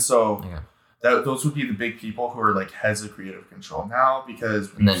 And so those would be the big people who are like heads of creative control now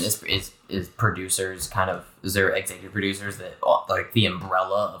because... And then is producers is there executive producers that like the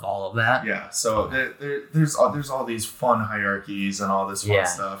umbrella of all of that? Yeah. So there's all these fun hierarchies and all this fun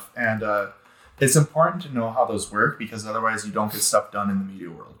stuff. And it's important to know how those work because otherwise you don't get stuff done in the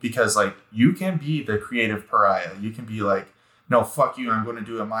media world. Because like you can be the creative pariah. You can be like, no, fuck you, I'm going to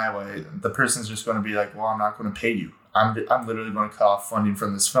do it my way. The person's just going to be like, well, I'm not going to pay you. I'm literally going to cut off funding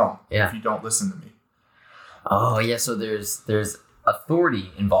from this film if you don't listen to me. Oh, yeah, so there's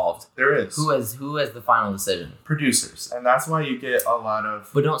authority involved. There is. Who has the final decision? Producers. And that's why you get a lot of...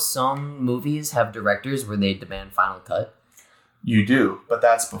 But don't some movies have directors where they demand final cut? You do, but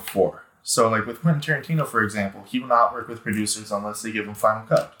that's before. So like with Quentin Tarantino, for example, he will not work with producers unless they give him final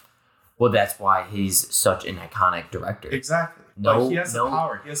cut. Well, that's why he's such an iconic director. Exactly. But he has the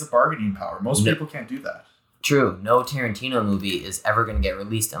power. He has the bargaining power. Most people can't do that. True. No Tarantino movie is ever going to get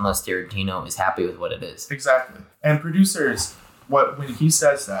released unless Tarantino is happy with what it is. Exactly. And producers, when he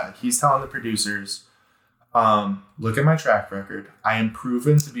says that, he's telling the producers, look at my track record. I am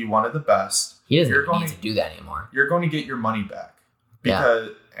proven to be one of the best. He doesn't need to do that anymore. You're going to get your money back.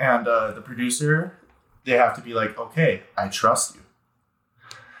 And the producer, they have to be like, okay, I trust you.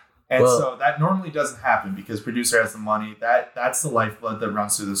 And so that normally doesn't happen because producer has the money. That's the lifeblood that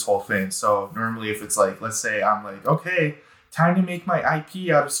runs through this whole thing. So normally if it's like, let's say I'm like, okay, time to make my IP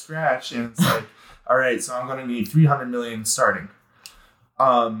out of scratch. And it's like, all right, so I'm going to need 300 million starting.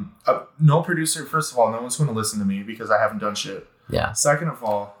 No producer, first of all, no one's going to listen to me because I haven't done shit. Yeah. Second of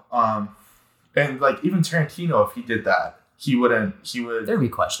all, and like even Tarantino, if he did that, he would. There'd be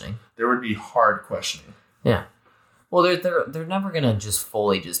questioning. There would be hard questioning. Yeah. Well, they're never gonna just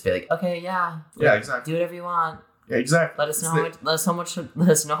fully just be like, okay, yeah, exactly. Do whatever you want. Yeah, exactly. Let us know how much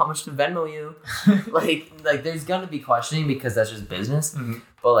to Venmo you. like there's gonna be questioning because that's just business. Mm-hmm.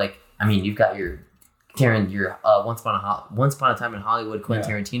 But like, I mean, you've got your Once Upon a Time in Hollywood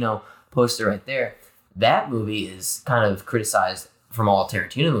Quentin Tarantino poster right there. That movie is kind of criticized from all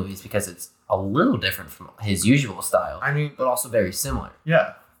Tarantino movies because it's a little different from his usual style. I mean, but also very similar.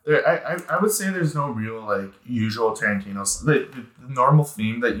 Yeah. I would say there's no real like usual Tarantino. The normal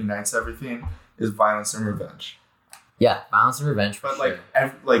theme that unites everything is violence and revenge. Yeah, violence and revenge. But like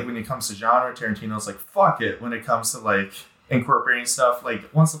when it comes to genre, Tarantino's like fuck it. When it comes to like incorporating stuff,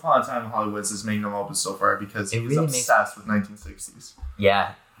 like Once Upon a Time in Hollywood's his magnum opus so far because he's really obsessed with 1960s.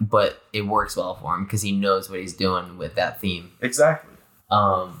 Yeah, but it works well for him because he knows what he's doing with that theme. Exactly.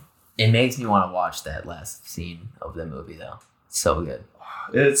 It makes me want to watch that last scene of the movie though. So good.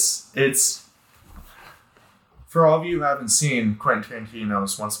 It's for all of you who haven't seen Quentin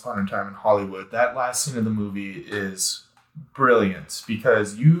Tarantino's Once Upon a Time in Hollywood, that last scene of the movie is brilliant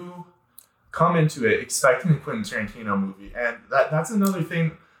because you come into it expecting a Quentin Tarantino movie, and that's another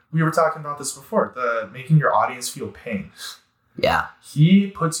thing we were talking about this before, the making your audience feel pain. Yeah. He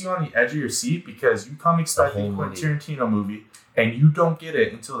puts you on the edge of your seat because you come expecting a Quentin Tarantino movie and you don't get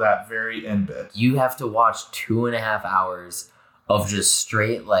it until that very end bit. You have to watch 2.5 hours of just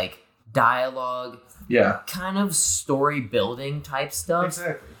straight like dialogue, kind of story building type stuff.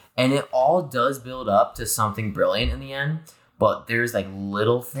 Exactly. And it all does build up to something brilliant in the end, but there's like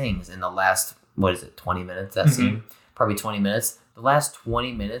little things in the last 20 minutes that scene? Probably 20 minutes. The last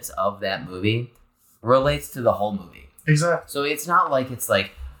 20 minutes of that movie relates to the whole movie. Exactly. So it's not like it's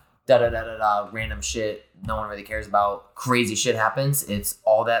like random shit no one really cares about. Crazy shit happens. It's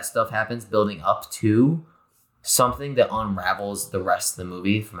all that stuff happens building up to something that unravels the rest of the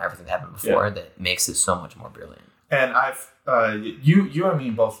movie from everything that happened before that makes it so much more brilliant. And I've you and me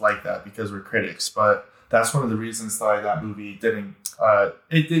both like that because we're critics, but that's one of the reasons why that movie didn't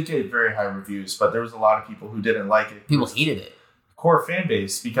it did get very high reviews, but there was a lot of people who didn't like it. People hated it. Core fan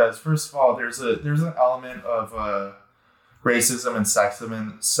base, because first of all there's an element of racism and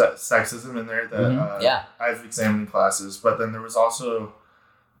sexism in there that I've examined in classes, but then there was also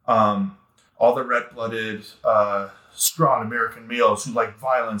all the red-blooded, strong American males who like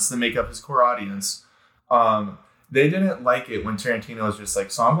violence that make up his core audience. They didn't like it when Tarantino was just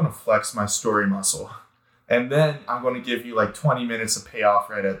like, so I'm going to flex my story muscle. And then I'm going to give you like 20 minutes of payoff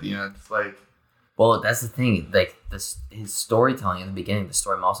right at the end. Like, well, that's the thing. Like his storytelling in the beginning, the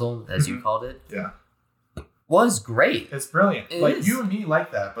story muscle, as you called it, was great. It's brilliant. You and me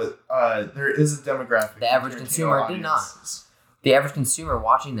like that, but there is a demographic. The average consumer did not. The average consumer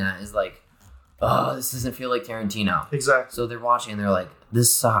watching that is like, oh, this doesn't feel like Tarantino. Exactly. So they're watching and they're like,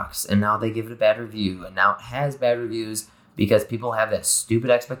 this sucks. And now they give it a bad review. And now it has bad reviews because people have that stupid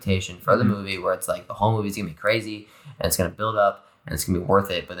expectation for the movie where it's like the whole movie's going to be crazy and it's going to build up and it's going to be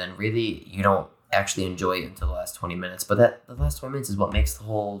worth it. But then really you don't actually enjoy it until the last 20 minutes. But the last 20 minutes is what makes the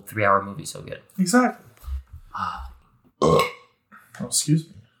whole 3-hour movie so good. Exactly. Oh, excuse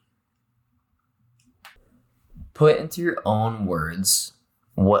me. Put into your own words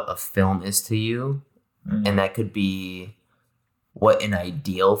what a film is to you, and that could be what an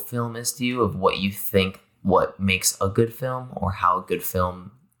ideal film is to you, of what you think what makes a good film or how a good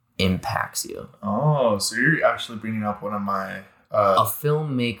film impacts you. Oh, so you're actually bringing up one of my a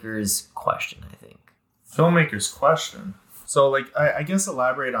filmmaker's question, I think. Filmmaker's question. So like I guess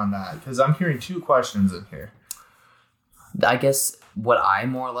elaborate on that, because I'm hearing two questions in here. I guess what I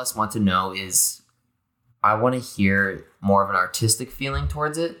more or less want to know is I want to hear more of an artistic feeling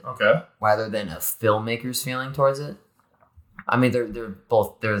towards it. Okay. Rather than a filmmaker's feeling towards it. I mean, they're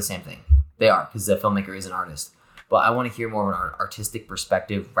the same thing. They are, because the filmmaker is an artist. But I want to hear more of an artistic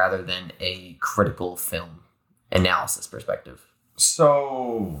perspective rather than a critical film analysis perspective.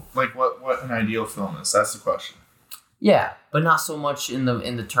 So, like, what an ideal film is? That's the question. Yeah, but not so much in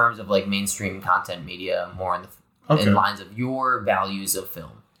the terms of like mainstream content media, more in lines of your values of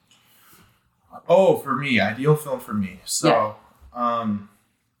film. Oh, for me, ideal film for me. So, I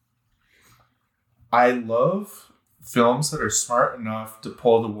love films that are smart enough to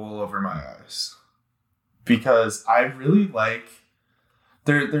pull the wool over my eyes, because I really like.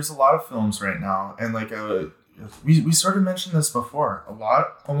 There's a lot of films right now, and like we sort of mentioned this before.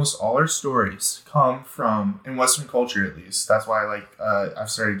 Almost all our stories come from, in Western culture at least. That's why I've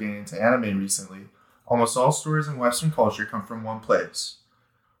started getting into anime recently. Almost all stories in Western culture come from one place.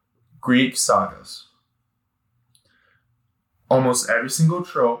 Greek sagas. Almost every single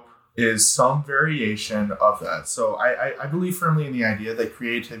trope is some variation of that. So I believe firmly in the idea that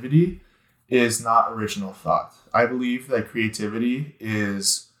creativity is not original thought. I believe that creativity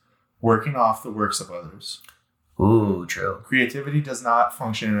is working off the works of others. Ooh, true. Creativity does not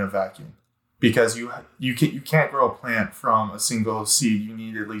function in a vacuum because you can't grow a plant from a single seed. You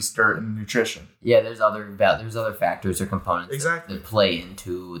need at least dirt and nutrition. Yeah, there's other factors or components exactly. that play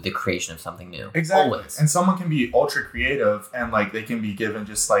into the creation of something new. Exactly. Always. And someone can be ultra creative and like they can be given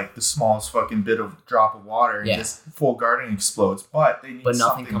just like the smallest fucking bit of drop of water and just full garden explodes. But they need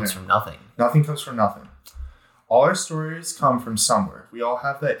nothing comes from nothing. Nothing comes from nothing. All our stories come from somewhere. We all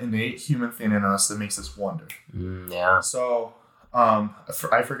have that innate human thing in us that makes us wonder. Yeah. So,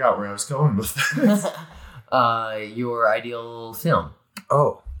 I forgot where I was going with this. Your ideal film.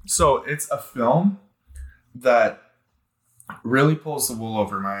 Oh, so it's a film that really pulls the wool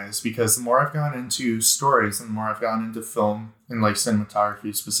over my eyes because the more I've gone into stories and the more I've gone into film and like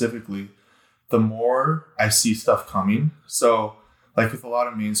cinematography specifically, the more I see stuff coming. So, like with a lot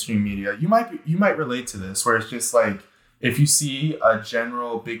of mainstream media, you might relate to this, where it's just like if you see a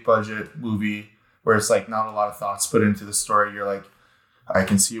general big budget movie where it's like not a lot of thoughts put into the story, you're like, I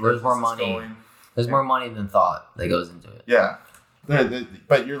can see where there's more money. Going. There's more money than thought that goes into it. Yeah,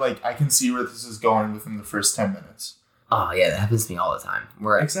 but you're like, I can see where this is going within the first 10 minutes. Oh yeah, that happens to me all the time.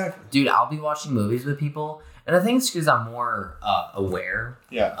 Exactly, dude. I'll be watching movies with people, and I think it's because I'm more aware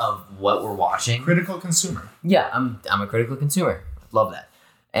of what we're watching. Critical consumer. Yeah, I'm a critical consumer. Love that.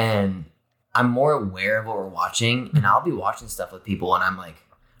 And I'm more aware of what we're watching, and I'll be watching stuff with people, and I'm like,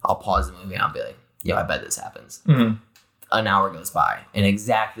 I'll pause the movie, and I'll be like, yo, I bet this happens. Mm-hmm. An hour goes by, and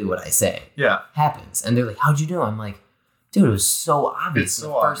exactly what I say happens. And they're like, how'd you know? I'm like, dude, it was so obvious in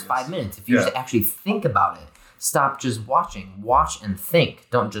the first 5 minutes. If you just actually think about it, stop just watching. Watch and think.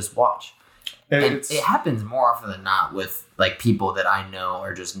 Don't just watch. And it happens more often than not with like people that I know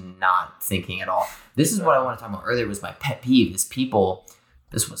are just not thinking at all. This is what I want to talk about earlier was my pet peeve is people,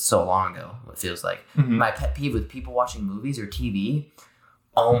 this was so long ago, it feels like. Mm-hmm. My pet peeve with people watching movies or TV,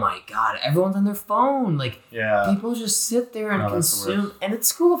 oh my God, everyone's on their phone. Like people just sit there and consume. And it's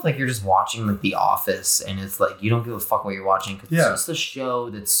cool if like you're just watching like The Office and it's like you don't give a fuck what you're watching because it's just a show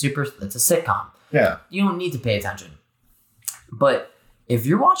that's a sitcom. Yeah. You don't need to pay attention. But if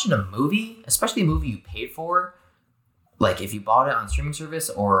you're watching a movie, especially a movie you paid for, like if you bought it on streaming service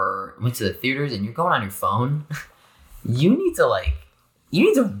or went to the theaters and you're going on your phone, you need to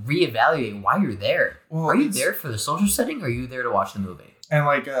reevaluate why you're there. Well, are you there for the social setting or are you there to watch the movie? And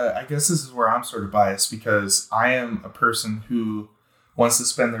like, I guess this is where I'm sort of biased because I am a person who wants to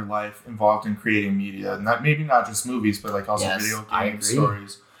spend their life involved in creating media. Maybe not just movies, but like also video games,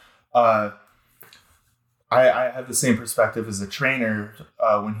 stories. I have the same perspective as a trainer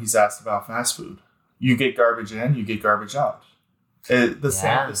when he's asked about fast food. You get garbage in, you get garbage out.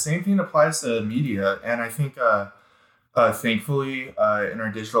 The same thing applies to media, and I think thankfully in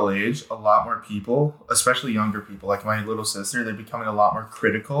our digital age, a lot more people, especially younger people, like my little sister, they're becoming a lot more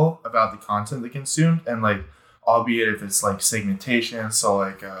critical about the content they consume, and like, albeit if it's like segmentation, so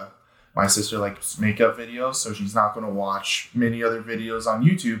like my sister likes makeup videos, so she's not going to watch many other videos on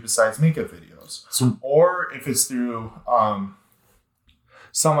YouTube besides makeup videos. Or if it's through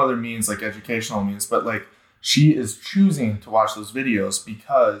some other means, like educational means, but like she is choosing to watch those videos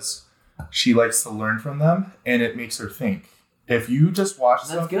because she likes to learn from them and it makes her think. If you just watch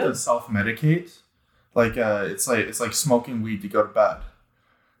stuff to self-medicate, like it's like smoking weed to go to bed.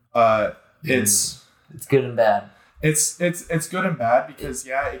 It's good and bad. It's good and bad because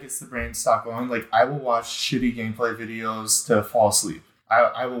it gets the brain to stop going. Like I will watch shitty gameplay videos to fall asleep.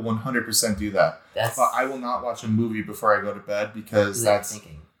 I will 100% do that. But I will not watch a movie before I go to bed because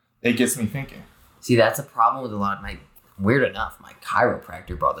it gets me thinking. See, that's a problem with a lot of weird enough, my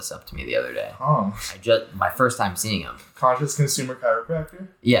chiropractor brought this up to me the other day. Oh. My first time seeing him. Conscious consumer chiropractor?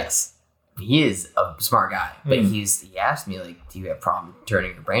 Yes. He is a smart guy, but he asked me like, do you have a problem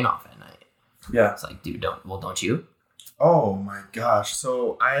turning your brain off at night? Yeah. It's like, dude, don't you? Oh my gosh.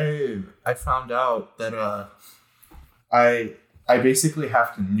 So I found out that I basically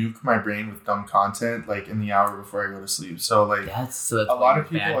have to nuke my brain with dumb content like in the hour before I go to sleep. So like that's a lot of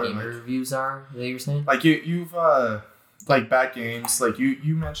people bad gamer reviews are that you're saying? Like you've like bad games, like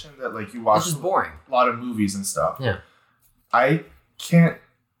you mentioned that like you watch it's just boring. A lot of movies and stuff. Yeah. I can't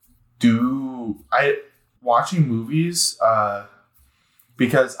watching movies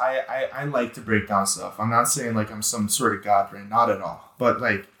because I like to break down stuff. I'm not saying like I'm some sort of god brain, not at all. But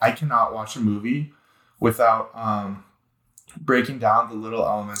like I cannot watch a movie without breaking down the little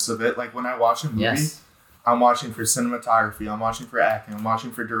elements of it. Like when I watch a movie, I'm watching for cinematography, I'm watching for acting, I'm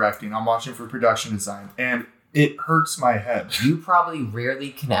watching for directing, I'm watching for production design. And it hurts my head. You probably rarely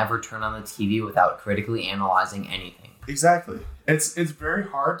can ever turn on the TV without critically analyzing anything. Exactly. It's very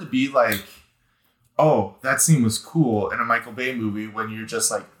hard to be like, oh, that scene was cool in a Michael Bay movie when you're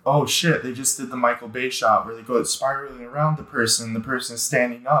just like, oh shit, they just did the Michael Bay shot where they go spiraling around the person is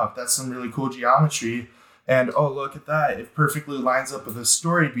standing up. That's some really cool geometry. And oh, look at that. It perfectly lines up with a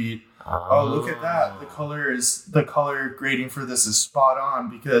story beat. Oh, look at that. The color grading for this is spot on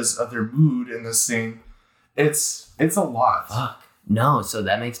because of their mood in this scene. It's a lot. Fuck. No, so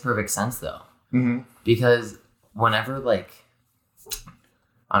that makes perfect sense though. Mm-hmm. Because whenever like,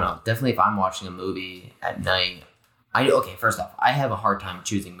 I don't know, definitely if I'm watching a movie at night, first off, I have a hard time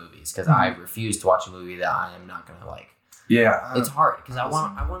choosing movies because I refuse to watch a movie that I am not gonna like. Yeah, it's hard because I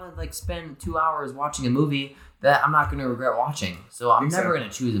want to like spend 2 hours watching a movie that I'm not gonna regret watching. So I'm never gonna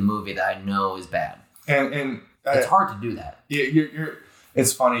choose a movie that I know is bad. And it's hard to do that. Yeah, you're.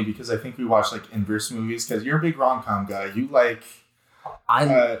 It's funny because I think we watch like inverse movies because you're a big rom-com guy. You like,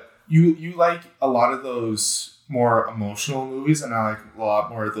 you like a lot of those more emotional movies, and I like a lot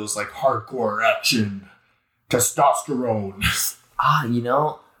more of those like hardcore action, testosterone.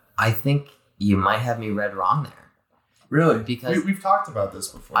 I think you might have me read wrong there. Really? Because we've talked about this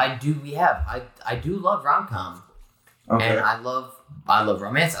before. We have. I do love rom-com. Okay. And I love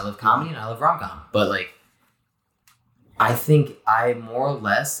romance, I love comedy, and I love rom-com. But like, I think I more or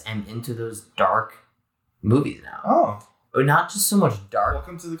less am into those dark movies now. Oh. Or not just so much dark.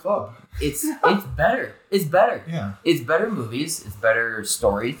 Welcome to the club. It's better. It's better. Yeah. It's better movies. It's better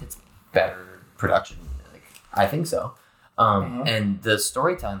stories. It's better production. Like, I think so. And the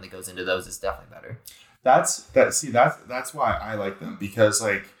storytelling that goes into those is definitely better. That's why I like them, because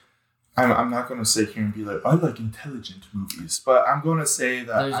like I'm not going to sit here and be like, I like intelligent movies, but I'm going to say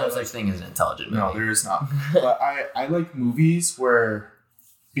that there's no such thing as an intelligent movie. No, there is not. But I like movies where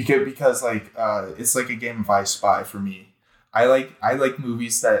because like it's like a game of I Spy for me. I like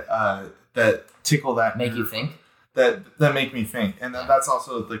movies that tickle that make you think. That make me think, and then that's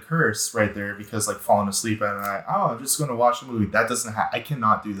also the curse right there, because like falling asleep at night, I'm just going to watch a movie. That doesn't I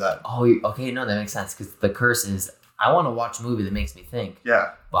cannot do that. Oh, okay, no, that makes sense, because the curse is I want to watch a movie that makes me think. Yeah,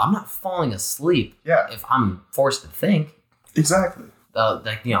 but I'm not falling asleep. Yeah, if I'm forced to think. Exactly.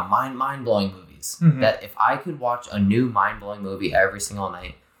 Like mind blowing movies. Mm-hmm. That if I could watch a new mind blowing movie every single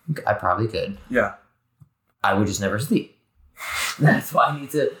night, I probably could. Yeah, I would just never sleep. That's why I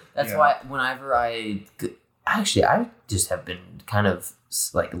need to. That's why whenever I just have been kind of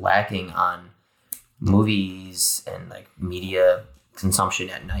like lacking on movies and like media consumption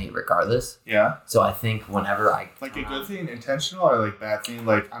at night regardless. Yeah. So I think whenever I... Like a good thing intentional or like bad thing?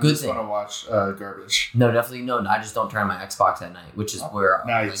 Like I'm just going to watch garbage. No, definitely no. I just don't turn on my Xbox at night, which is where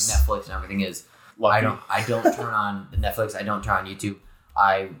nice. Like Netflix and everything is. Lucky. I don't turn on Netflix. I don't turn on YouTube.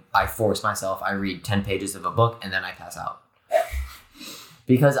 I force myself. I read 10 pages of a book and then I pass out.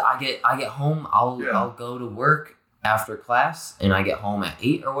 Because I get home, I'll go to work after class, and I get home at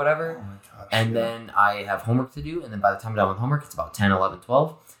 8 or whatever. Oh my gosh, and then I have homework to do, and then by the time I'm done with homework, it's about 10, 11,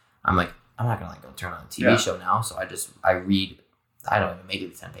 12. I'm like, I'm not going to go turn on a TV show now, so I read, I don't even make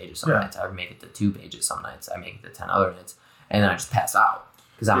it to 10 pages some nights. I make it to 2 pages some nights. I make it to 10 other nights, and then I just pass out.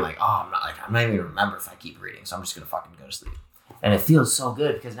 Because I'm like, I'm not even going to remember if I keep reading, so I'm just going to fucking go to sleep. And it feels so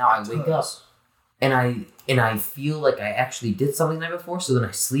good, because now I wake up. And I feel like I actually did something the night before, so then I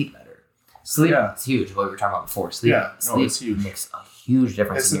sleep better. Sleep is huge. What we were talking about before. Sleep it's huge. Makes a huge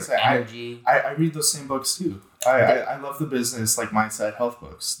difference in your energy. I read those same books too. I love the business, like mindset, health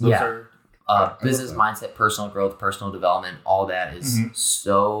books. Those are business mindset, personal growth, personal development. All that is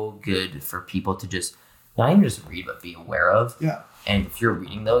so good for people to just not even just read, but be aware of. Yeah. And if you're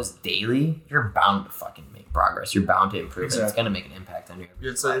reading those daily, you're bound to fucking make progress. You're bound to improve. Exactly. It's going to make an impact on your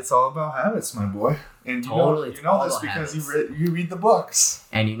life. It's all about habits, my boy. And you know this because you read the books.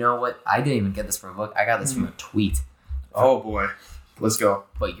 And you know what? I didn't even get this from a book. I got this from a tweet. Oh, boy. Let's go.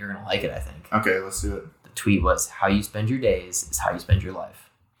 But you're going to like it, I think. Okay, let's do it. The tweet was, how you spend your days is how you spend your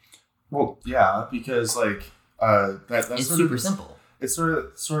life. Well, yeah, because like that's it's super simple. It's sort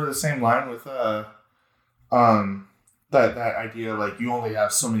of the same line with that idea, like you only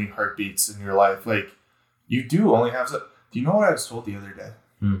have so many heartbeats in your life. Like you do only have do you know what I was told the other day?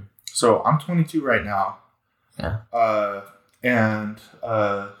 So I'm 22 right now. Yeah. And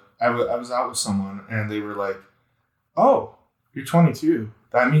I was out with someone and they were like, oh, you're 22.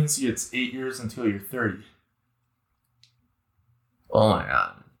 That means it's 8 years until you're 30. Oh my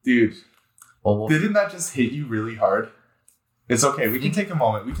God. Dude. Well, didn't that just hit you really hard? It's okay. We can take a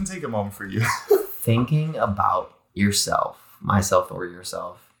moment. We can take a moment for you. Thinking about myself or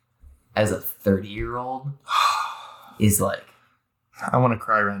yourself as a 30-year-old is like, I want to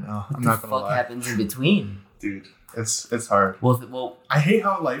cry right now. I'm not going to lie. What the fuck happens in between? dude, it's hard. Well, I hate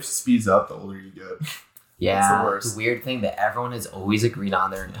how life speeds up the older you get. Yeah, it's the weird thing that everyone has always agreed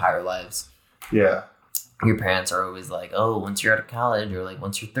on their entire lives. Yeah. Your parents are always like, oh, once you're out of college or like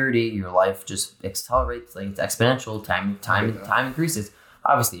once you're 30, your life just accelerates, like it's exponential. Time increases.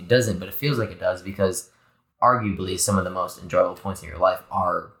 Obviously, it doesn't, but it feels like it does because arguably some of the most enjoyable points in your life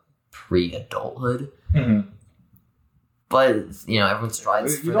are pre-adulthood. Mm-hmm. But everyone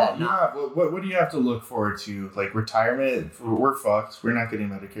strives for that. What do you have to look forward to? Like retirement, we're fucked. We're not getting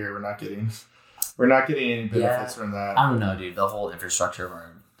Medicare. We're not getting any benefits from that. I don't know, dude. The whole infrastructure of our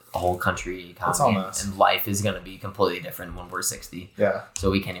whole country economy and life is going to be completely different when we're 60. Yeah. So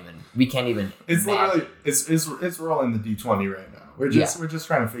we can't even. It's literally it's rolling the D20 right now. We're just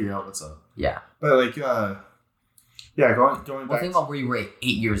trying to figure out what's up. Yeah. But like going back. Well, think about where you were 8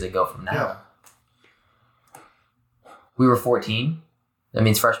 years ago from now. Yeah. We were 14. That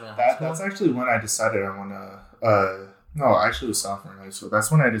means freshman in high school. That's actually when I decided I want to. No, actually, it was sophomore in high school. That's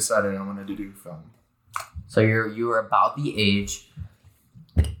when I decided I wanted to do film. So you were about the age.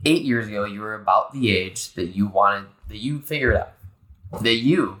 8 years ago, you were about the age that you figured out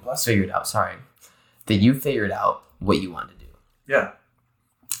what you wanted to do. Yeah.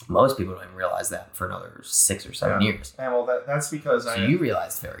 Most people don't even realize that for another 6 or 7 years. And well, that's because you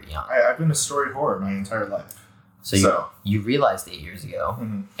realized very young. I've been a story horror my entire life. So you realized 8 years ago,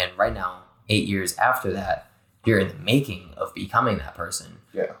 and right now, 8 years after that, you're in the making of becoming that person.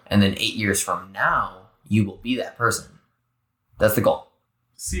 Yeah. And then 8 years from now, you will be that person. That's the goal.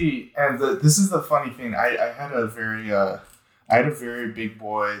 See, and this is the funny thing. I had a very big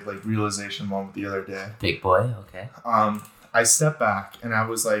boy like realization moment the other day. Big boy, okay. I stepped back and I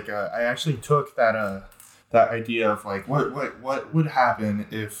was like, I actually took that idea of like what would happen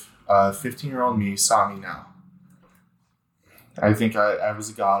if 15-year-old me saw me now. I think I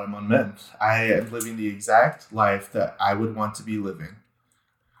was a god among men. I am living the exact life that I would want to be living.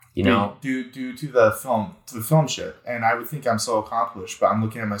 Due to the film shit. And I would think I'm so accomplished, but I'm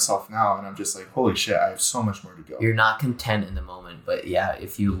looking at myself now and I'm just like, holy shit, I have so much more to go. You're not content in the moment, but yeah,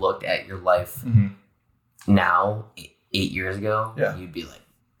 if you looked at your life now, 8 years ago, you'd be like,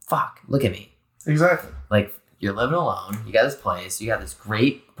 fuck, look at me. Exactly. Like, you're living alone, you got this place, you got this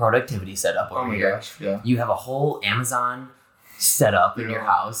great productivity set up over here. Gosh, yeah. You have a whole Amazon set up in your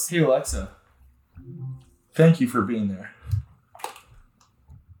house. Hey, Alexa, thank you for being there.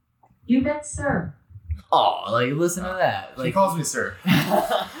 You bet, sir. Oh, like listen to that. Like, he calls me sir.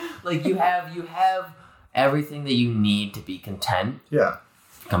 Like you have everything that you need to be content. Yeah.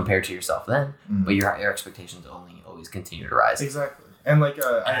 Compared to yourself then, but your expectations only always continue to rise. Exactly. And like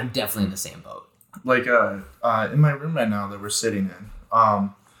and I'm definitely in the same boat. Like in my room right now that we're sitting in,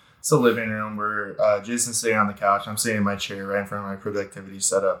 it's a living room where Jayson's sitting on the couch. I'm sitting in my chair right in front of my productivity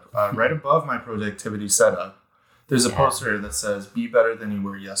setup. Right above my productivity setup, there's a poster that says, be better than you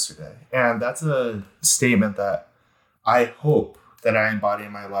were yesterday. And that's a statement that I hope that I embody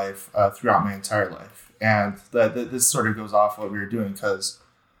in my life throughout my entire life. And that this sort of goes off what we were doing because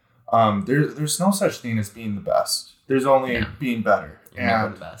there's no such thing as being the best. There's only being better. You're never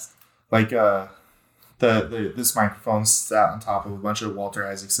the best. Like this microphone sat on top of a bunch of Walter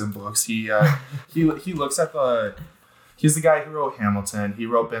Isaacson books. He looks at he's the guy who wrote Hamilton. He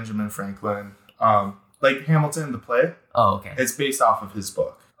wrote Benjamin Franklin. Like Hamilton, the play. Oh, okay. It's based off of his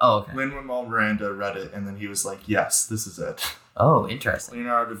book. Oh, okay. Lin-Manuel Miranda read it, and then he was like, yes, this is it. Oh, interesting.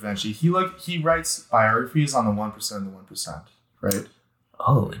 Leonardo da Vinci. He writes biographies on the 1% of the 1%, right?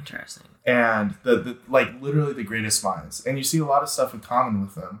 Oh, interesting. And the like literally the greatest minds. And you see a lot of stuff in common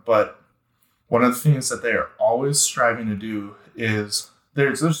with them, but one of the things that they are always striving to do is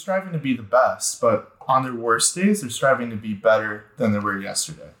they're striving to be the best, but on their worst days, they're striving to be better than they were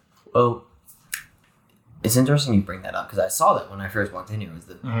yesterday. Oh, it's interesting you bring that up because I saw that when I first walked in here. It was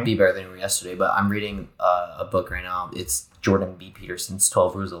the Be Better Than You Were Yesterday, but I'm reading a book right now. It's Jordan B. Peterson's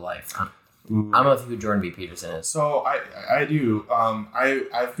 12 Rules of Life. I don't know if you know who Jordan B. Peterson is. So I do.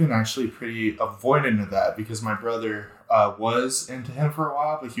 I've been actually pretty avoidant of that because my brother was into him for a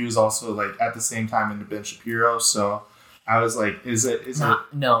while, but he was also like at the same time into Ben Shapiro. So I was like, is it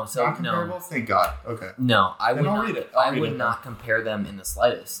not comparable? No. Thank God. Okay. No, I would not. Read it. I would not compare them in the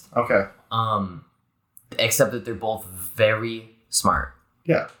slightest. Okay. Except that they're both very smart.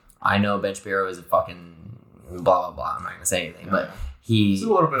 Yeah. I know Ben Shapiro is a fucking blah blah blah. I'm not gonna say anything, but he's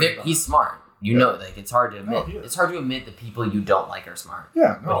smart. You know, like it's hard to admit. It's hard to admit that people you don't like are smart.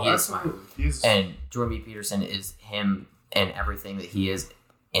 Yeah, no, but he absolutely. is smart. And Jordan B. Peterson is him and everything that he is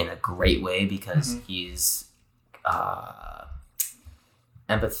in a great way because he's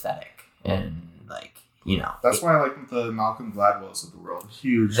empathetic and like That's why I like the Malcolm Gladwells of the world.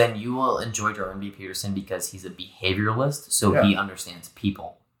 Huge. Then you will enjoy Jordan B. Peterson because he's a behavioralist, so he understands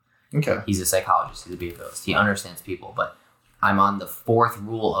people. Okay. He's a psychologist. He's a behavioralist. He understands people. But I'm on the 4th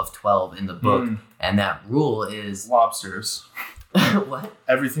rule of 12 in the book, and that rule is... lobsters. What?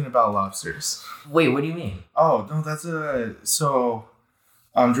 Everything about lobsters. Wait, what do you mean? Oh, no, that's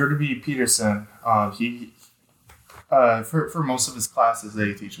Jordan B. Peterson, he... for most of his classes that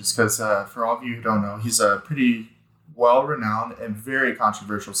he teaches, because for all of you who don't know, he's a pretty well-renowned and very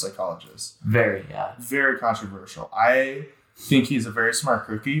controversial psychologist. Very, yeah. Very controversial. I think he's a very smart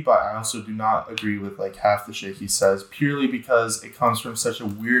cookie, but I also do not agree with like half the shit he says, purely because it comes from such a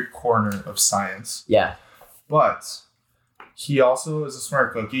weird corner of science. Yeah. But he also is a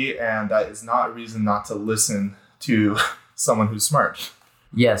smart cookie, and that is not a reason not to listen to someone who's smart.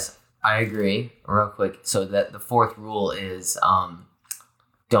 Yes. I agree. Real quick. So that the 4th rule is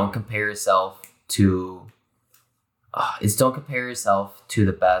don't compare yourself to don't compare yourself to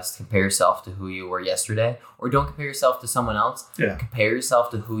the best. Compare yourself to who you were yesterday. Or don't compare yourself to someone else. Yeah. Compare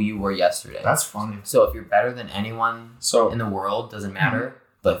yourself to who you were yesterday. That's funny. So if you're better than anyone in the world, doesn't matter.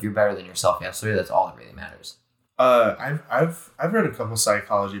 But if you're better than yourself yesterday, that's all that really matters. I've read a couple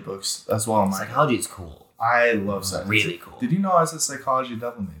psychology books as well. Psychology is cool. I love psychology. Really cool. Did you know I was a psychology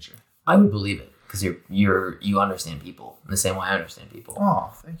double major? I would believe it because you understand people in the same way I understand people.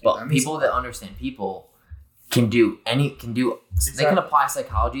 Oh, thank you. But people that understand people they can apply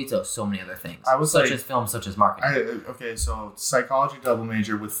psychology to so many other things. Such as film, such as marketing. So psychology double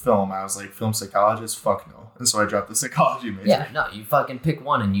major with film. I was like, film psychologist? Fuck no. And so I dropped the psychology major. Yeah, no, you fucking pick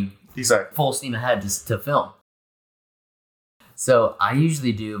one and you full steam ahead to film. So I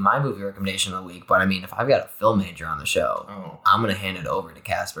usually do my movie recommendation of the week, but I mean, if I've got a film major on the show, I'm going to hand it over to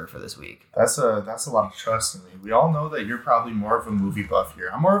Casper for this week. That's a lot of trust in me. We all know that you're probably more of a movie buff here.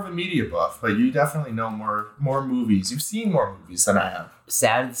 I'm more of a media buff, but you definitely know more movies. You've seen more movies than I have.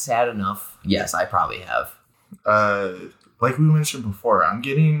 Sad enough. Yes, I probably have. Like we mentioned before, I'm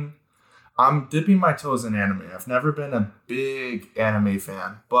dipping my toes in anime. I've never been a big anime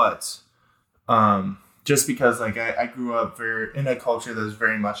fan, but just because like I grew up in a culture that's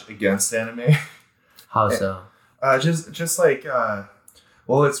very much against anime. How so? Just like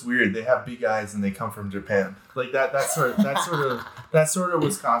it's weird. They have big eyes and they come from Japan. Like that sort of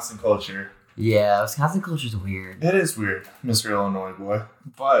Wisconsin culture. Yeah, Wisconsin culture's weird. It is weird, Mr. Illinois boy.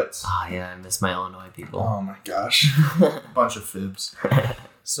 But I miss my Illinois people. Oh my gosh. Bunch of fibs.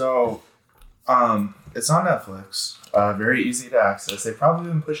 So it's on Netflix. Very easy to access. They've probably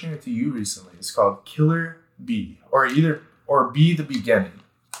been pushing it to you recently. It's called Killer Bee, or Be the Beginning.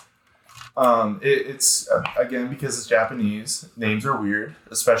 It's again, because it's Japanese, names are weird,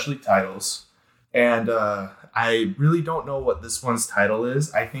 especially titles. And I really don't know what this one's title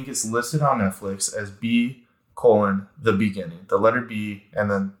is. I think it's listed on Netflix as B: the beginning, the letter B and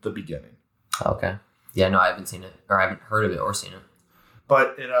then the beginning. Okay. Yeah, no, I haven't seen it, or I haven't heard of it or seen it.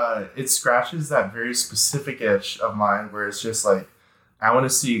 But it scratches that very specific itch of mine where it's just like, I want to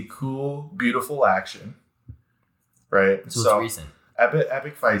see cool, beautiful action, right? So it's recent.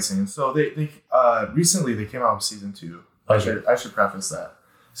 Epic fight scenes. So they recently they came out with season 2. Okay. I should preface that.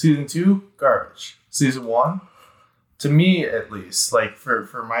 Season 2, garbage. Season 1, to me at least, like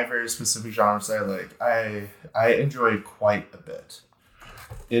for my very specific genres that I like, I enjoy quite a bit.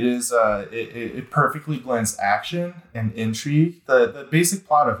 It is it perfectly blends action and intrigue. The basic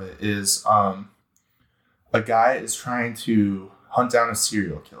plot of it is a guy is trying to hunt down a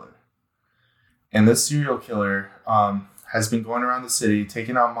serial killer. And this serial killer has been going around the city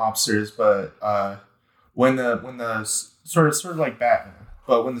taking out mobsters, but when the sort of like Batman,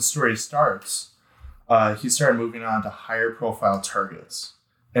 but when the story starts, he started moving on to higher profile targets.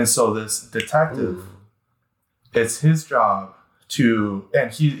 And so this detective, it's his job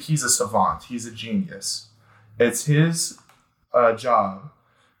and he's a savant, he's a genius. It's his job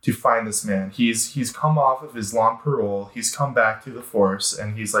to find this man. He's come off of his long parole, he's come back to the force,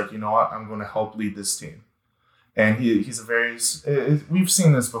 and he's like, you know what, I'm going to help lead this team. And he's a very, we've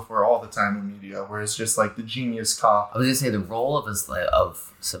seen this before all the time in media, where it's just like the genius cop. I was going to say the role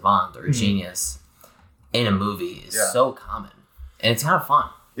of savant or genius in a movie is so common. And it's kind of fun.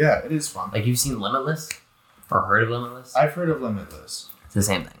 Yeah, it is fun. Like, you've seen Limitless? Or heard of Limitless? I've heard of Limitless. It's the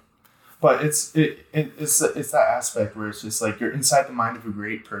same thing. But it's that aspect where it's just like you're inside the mind of a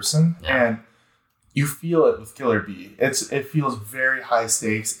great person, and you feel it with Killer Bee. It feels very high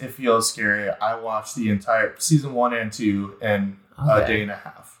stakes. It feels scary. I watched the entire season 1 and 2 in a day and a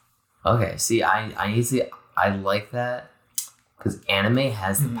half. Okay, see, I like that because anime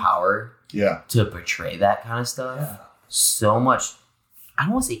has the power to portray that kind of stuff so much. I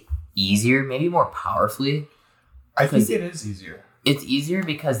don't want to say easier, maybe more powerfully. I think it is easier. It's easier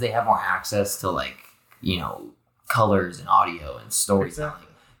because they have more access to colors and audio and storytelling. Exactly.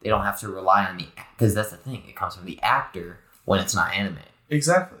 They don't have to rely on because that's the thing. It comes from the actor when it's not anime.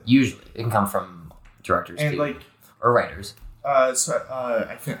 Exactly. Usually, it can come from directors and too, or writers. I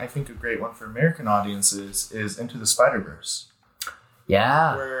think a great one for American audiences is Into the Spider-Verse.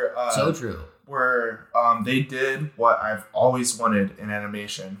 Yeah. Where so true. Where they did what I've always wanted in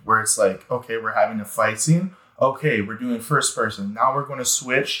animation, where it's like, okay, we're having a fight scene. Okay, we're doing first person. Now we're going to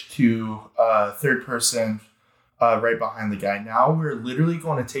switch to third person right behind the guy. Now we're literally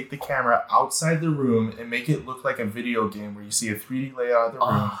going to take the camera outside the room and make it look like a video game where you see a 3D layout of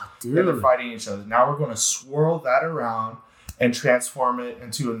the room and they're fighting each other. Now we're going to swirl that around and transform it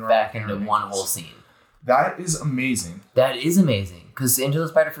into a normal back into one whole scene. That is amazing. That is amazing because Into the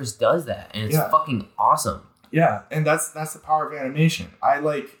Spider-Verse does that, and it's fucking awesome. Yeah, and that's the power of animation.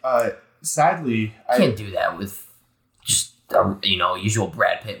 Sadly, I can't do that with just a usual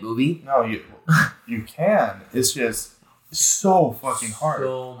Brad Pitt movie. No, you can. It's just so fucking hard.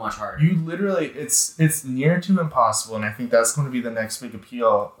 So much harder. You literally, it's near to impossible, and I think that's going to be the next big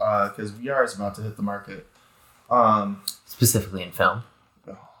appeal because VR is about to hit the market. Specifically in film.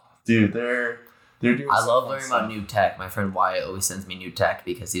 Dude, they're doing. I love learning about new tech. My friend Wyatt always sends me new tech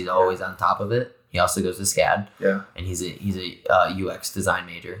because he's always on top of it. He also goes to SCAD. Yeah. And he's a UX design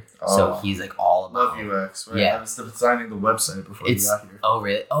major. So he's all about UX. Right? Yeah. I was designing the website before you got here. Oh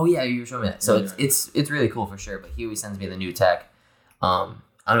really? Oh yeah, you were showing me that. So it's really cool for sure. But he always sends me the new tech. I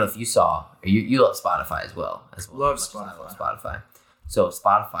don't know if you saw. You love Spotify as well. Love Spotify. I love Spotify. So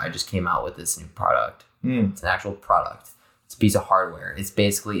Spotify just came out with this new product. It's an actual product. It's a piece of hardware. It's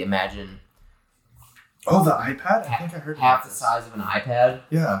basically imagine. Oh, the iPad? I think I heard half the size of an iPad.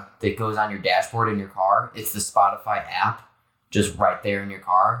 Yeah. That goes on your dashboard in your car. It's the Spotify app just right there in your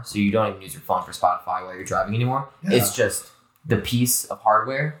car. So you don't even use your phone for Spotify while you're driving anymore. Yeah. It's just the piece of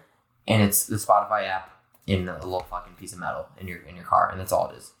hardware and it's the Spotify app in a little fucking piece of metal in your car. And that's all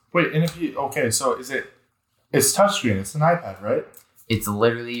it is. Wait, and so it's touchscreen. It's an iPad, right? It's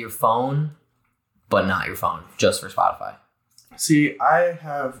literally your phone, but not your phone, just for Spotify. See, I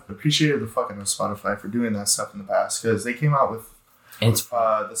have appreciated the fucking of Spotify for doing that stuff in the past because they came out with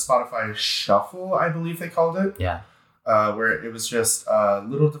the Spotify Shuffle, I believe they called it. Yeah. Where it was just a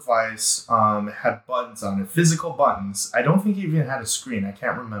little device. It had buttons on it, physical buttons. I don't think it even had a screen. I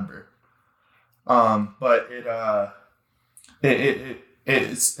can't remember. But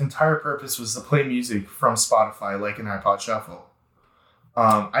its entire purpose was to play music from Spotify like an iPod Shuffle.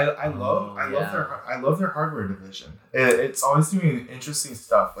 I love their hardware division. It's always doing interesting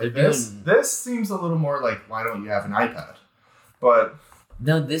stuff. Like this seems a little more like, why don't you have an iPad? But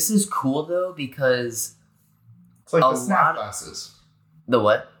no, this is cool though because it's like the snap glasses. The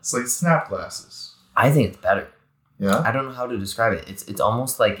what? It's like snap glasses. I think it's better. Yeah. I don't know how to describe it. It's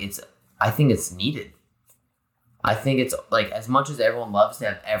almost like I think it's needed. I think it's like as much as everyone loves to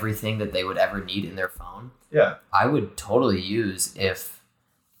have everything that they would ever need in their phone. Yeah. I would totally use if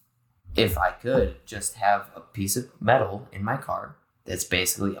I could just have a piece of metal in my car that's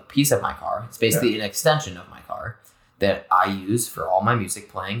basically a piece of my car. It's basically an extension of my car that I use for all my music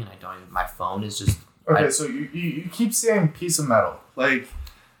playing, and my phone is just... Okay, so you keep saying piece of metal. Like...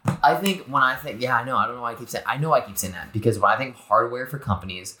 I think I know. I don't know why I keep saying... I know I keep saying that, because when I think hardware for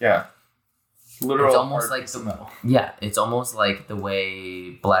companies... Yeah. Literal it's almost like piece of metal. Yeah, it's almost like the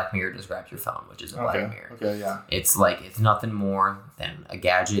way Black Mirror describes your phone, which is a Black Mirror. Okay, yeah. It's like, it's nothing more than a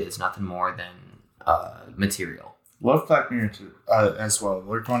gadget. It's nothing more than material. Love Black Mirror too, as well.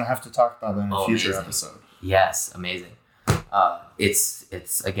 We're going to have to talk about that in a future episode. Yes, amazing.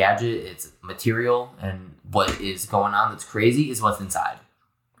 It's a gadget. It's material, and what is going on that's crazy is what's inside.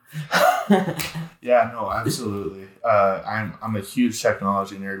 Yeah, no, absolutely. I'm a huge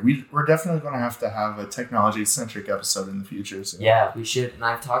technology nerd. We're definitely going to have a technology centric episode in the future. So. Yeah, we should. And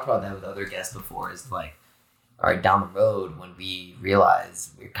I've talked about that with other guests before. Is like, all right, down the road when we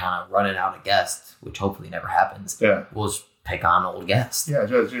realize we're kind of running out of guests, which hopefully never happens. Yeah, we'll just pick on old guests. Yeah,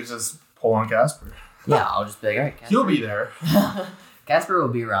 just pull on Casper. Yeah, I'll just be like, all right, Casper. He'll be there. Casper will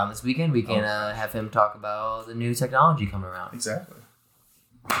be around this weekend. We can have him talk about the new technology coming around. Exactly.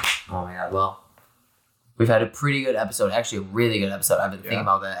 Oh my god, well, we've had a pretty good episode. Actually, a really good episode. I've been thinking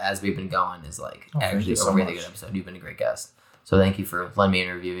about that as we've been going. Is like actually a really good episode. You've been a great guest. So thank you for letting me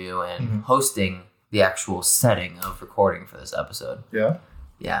interview you and hosting the actual setting of recording for this episode. Yeah?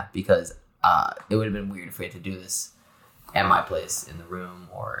 Yeah, because it would have been weird if we had to do this at my place in the room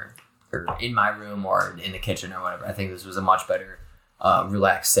or in my room or in the kitchen or whatever. I think this was a much better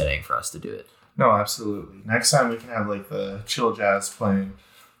relaxed setting for us to do it. No, absolutely. Next time we can have like the chill jazz playing.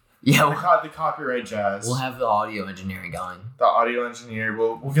 Yeah, the copyright jazz. We'll have the audio engineering going. The audio engineer.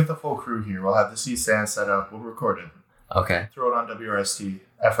 We'll get the full crew here. We'll have the C-stand set up. We'll record it. Okay. Throw it on WRST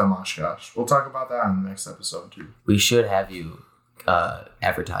FM Oshkosh. We'll talk about that in the next episode too. We should have you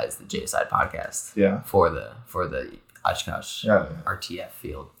advertise the J-Side podcast. Yeah. For the Oshkosh RTF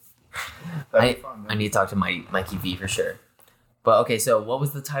field. That'd be fun. I need to talk to Mikey V for sure. But okay, so what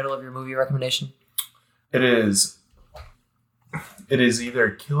was the title of your movie recommendation? It is either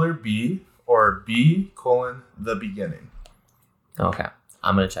Killer B or B:The Beginning. Okay.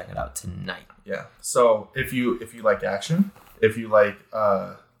 I'm gonna check it out tonight. Yeah. So if you like action, if you like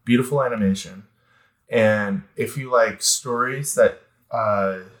beautiful animation, and if you like stories that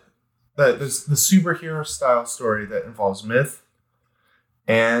there's the superhero style story that involves myth,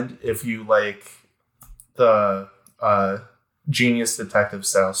 and if you like the genius detective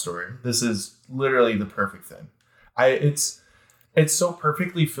style story, this is literally the perfect thing. It's so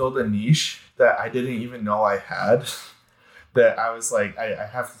perfectly filled a niche that I didn't even know I had. That I was like, I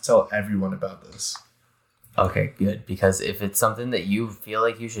have to tell everyone about this. Okay, good. Because if it's something that you feel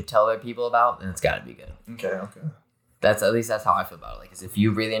like you should tell other people about, then it's got to be good. Okay. That's how I feel about it. Like, is if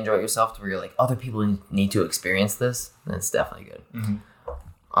you really enjoy it yourself, to where you're like, other people need to experience this, then it's definitely good. Mm-hmm.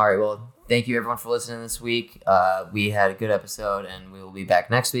 All right. Well, thank you everyone for listening this week. We had a good episode, and we will be back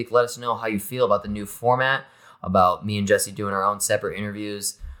next week. Let us know how you feel about the new format, about me and Jesse doing our own separate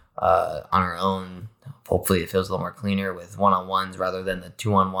interviews on our own. Hopefully it feels a little more cleaner with one-on-ones rather than the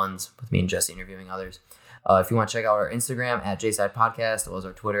two-on-ones with me and Jesse interviewing others. If you want to check out our Instagram at Jayside Podcast, as well as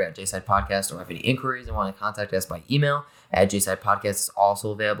our Twitter at Jayside Podcast, or have any inquiries and want to contact us by email at Jayside Podcast is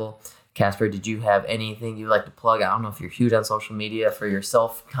also available. Casper, did you have anything you'd like to plug? I don't know if you're huge on social media for your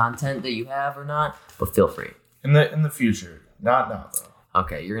self-content that you have or not, but feel free. In the future. Not now, though.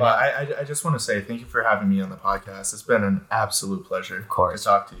 Okay. I just want to say thank you for having me on the podcast. It's been an absolute pleasure. Of course. To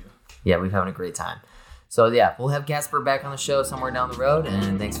talk to you. Yeah, we've having a great time. So yeah, we'll have Casper back on the show somewhere down the road,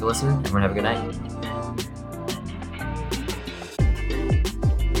 and thanks for listening. Everyone have a good night.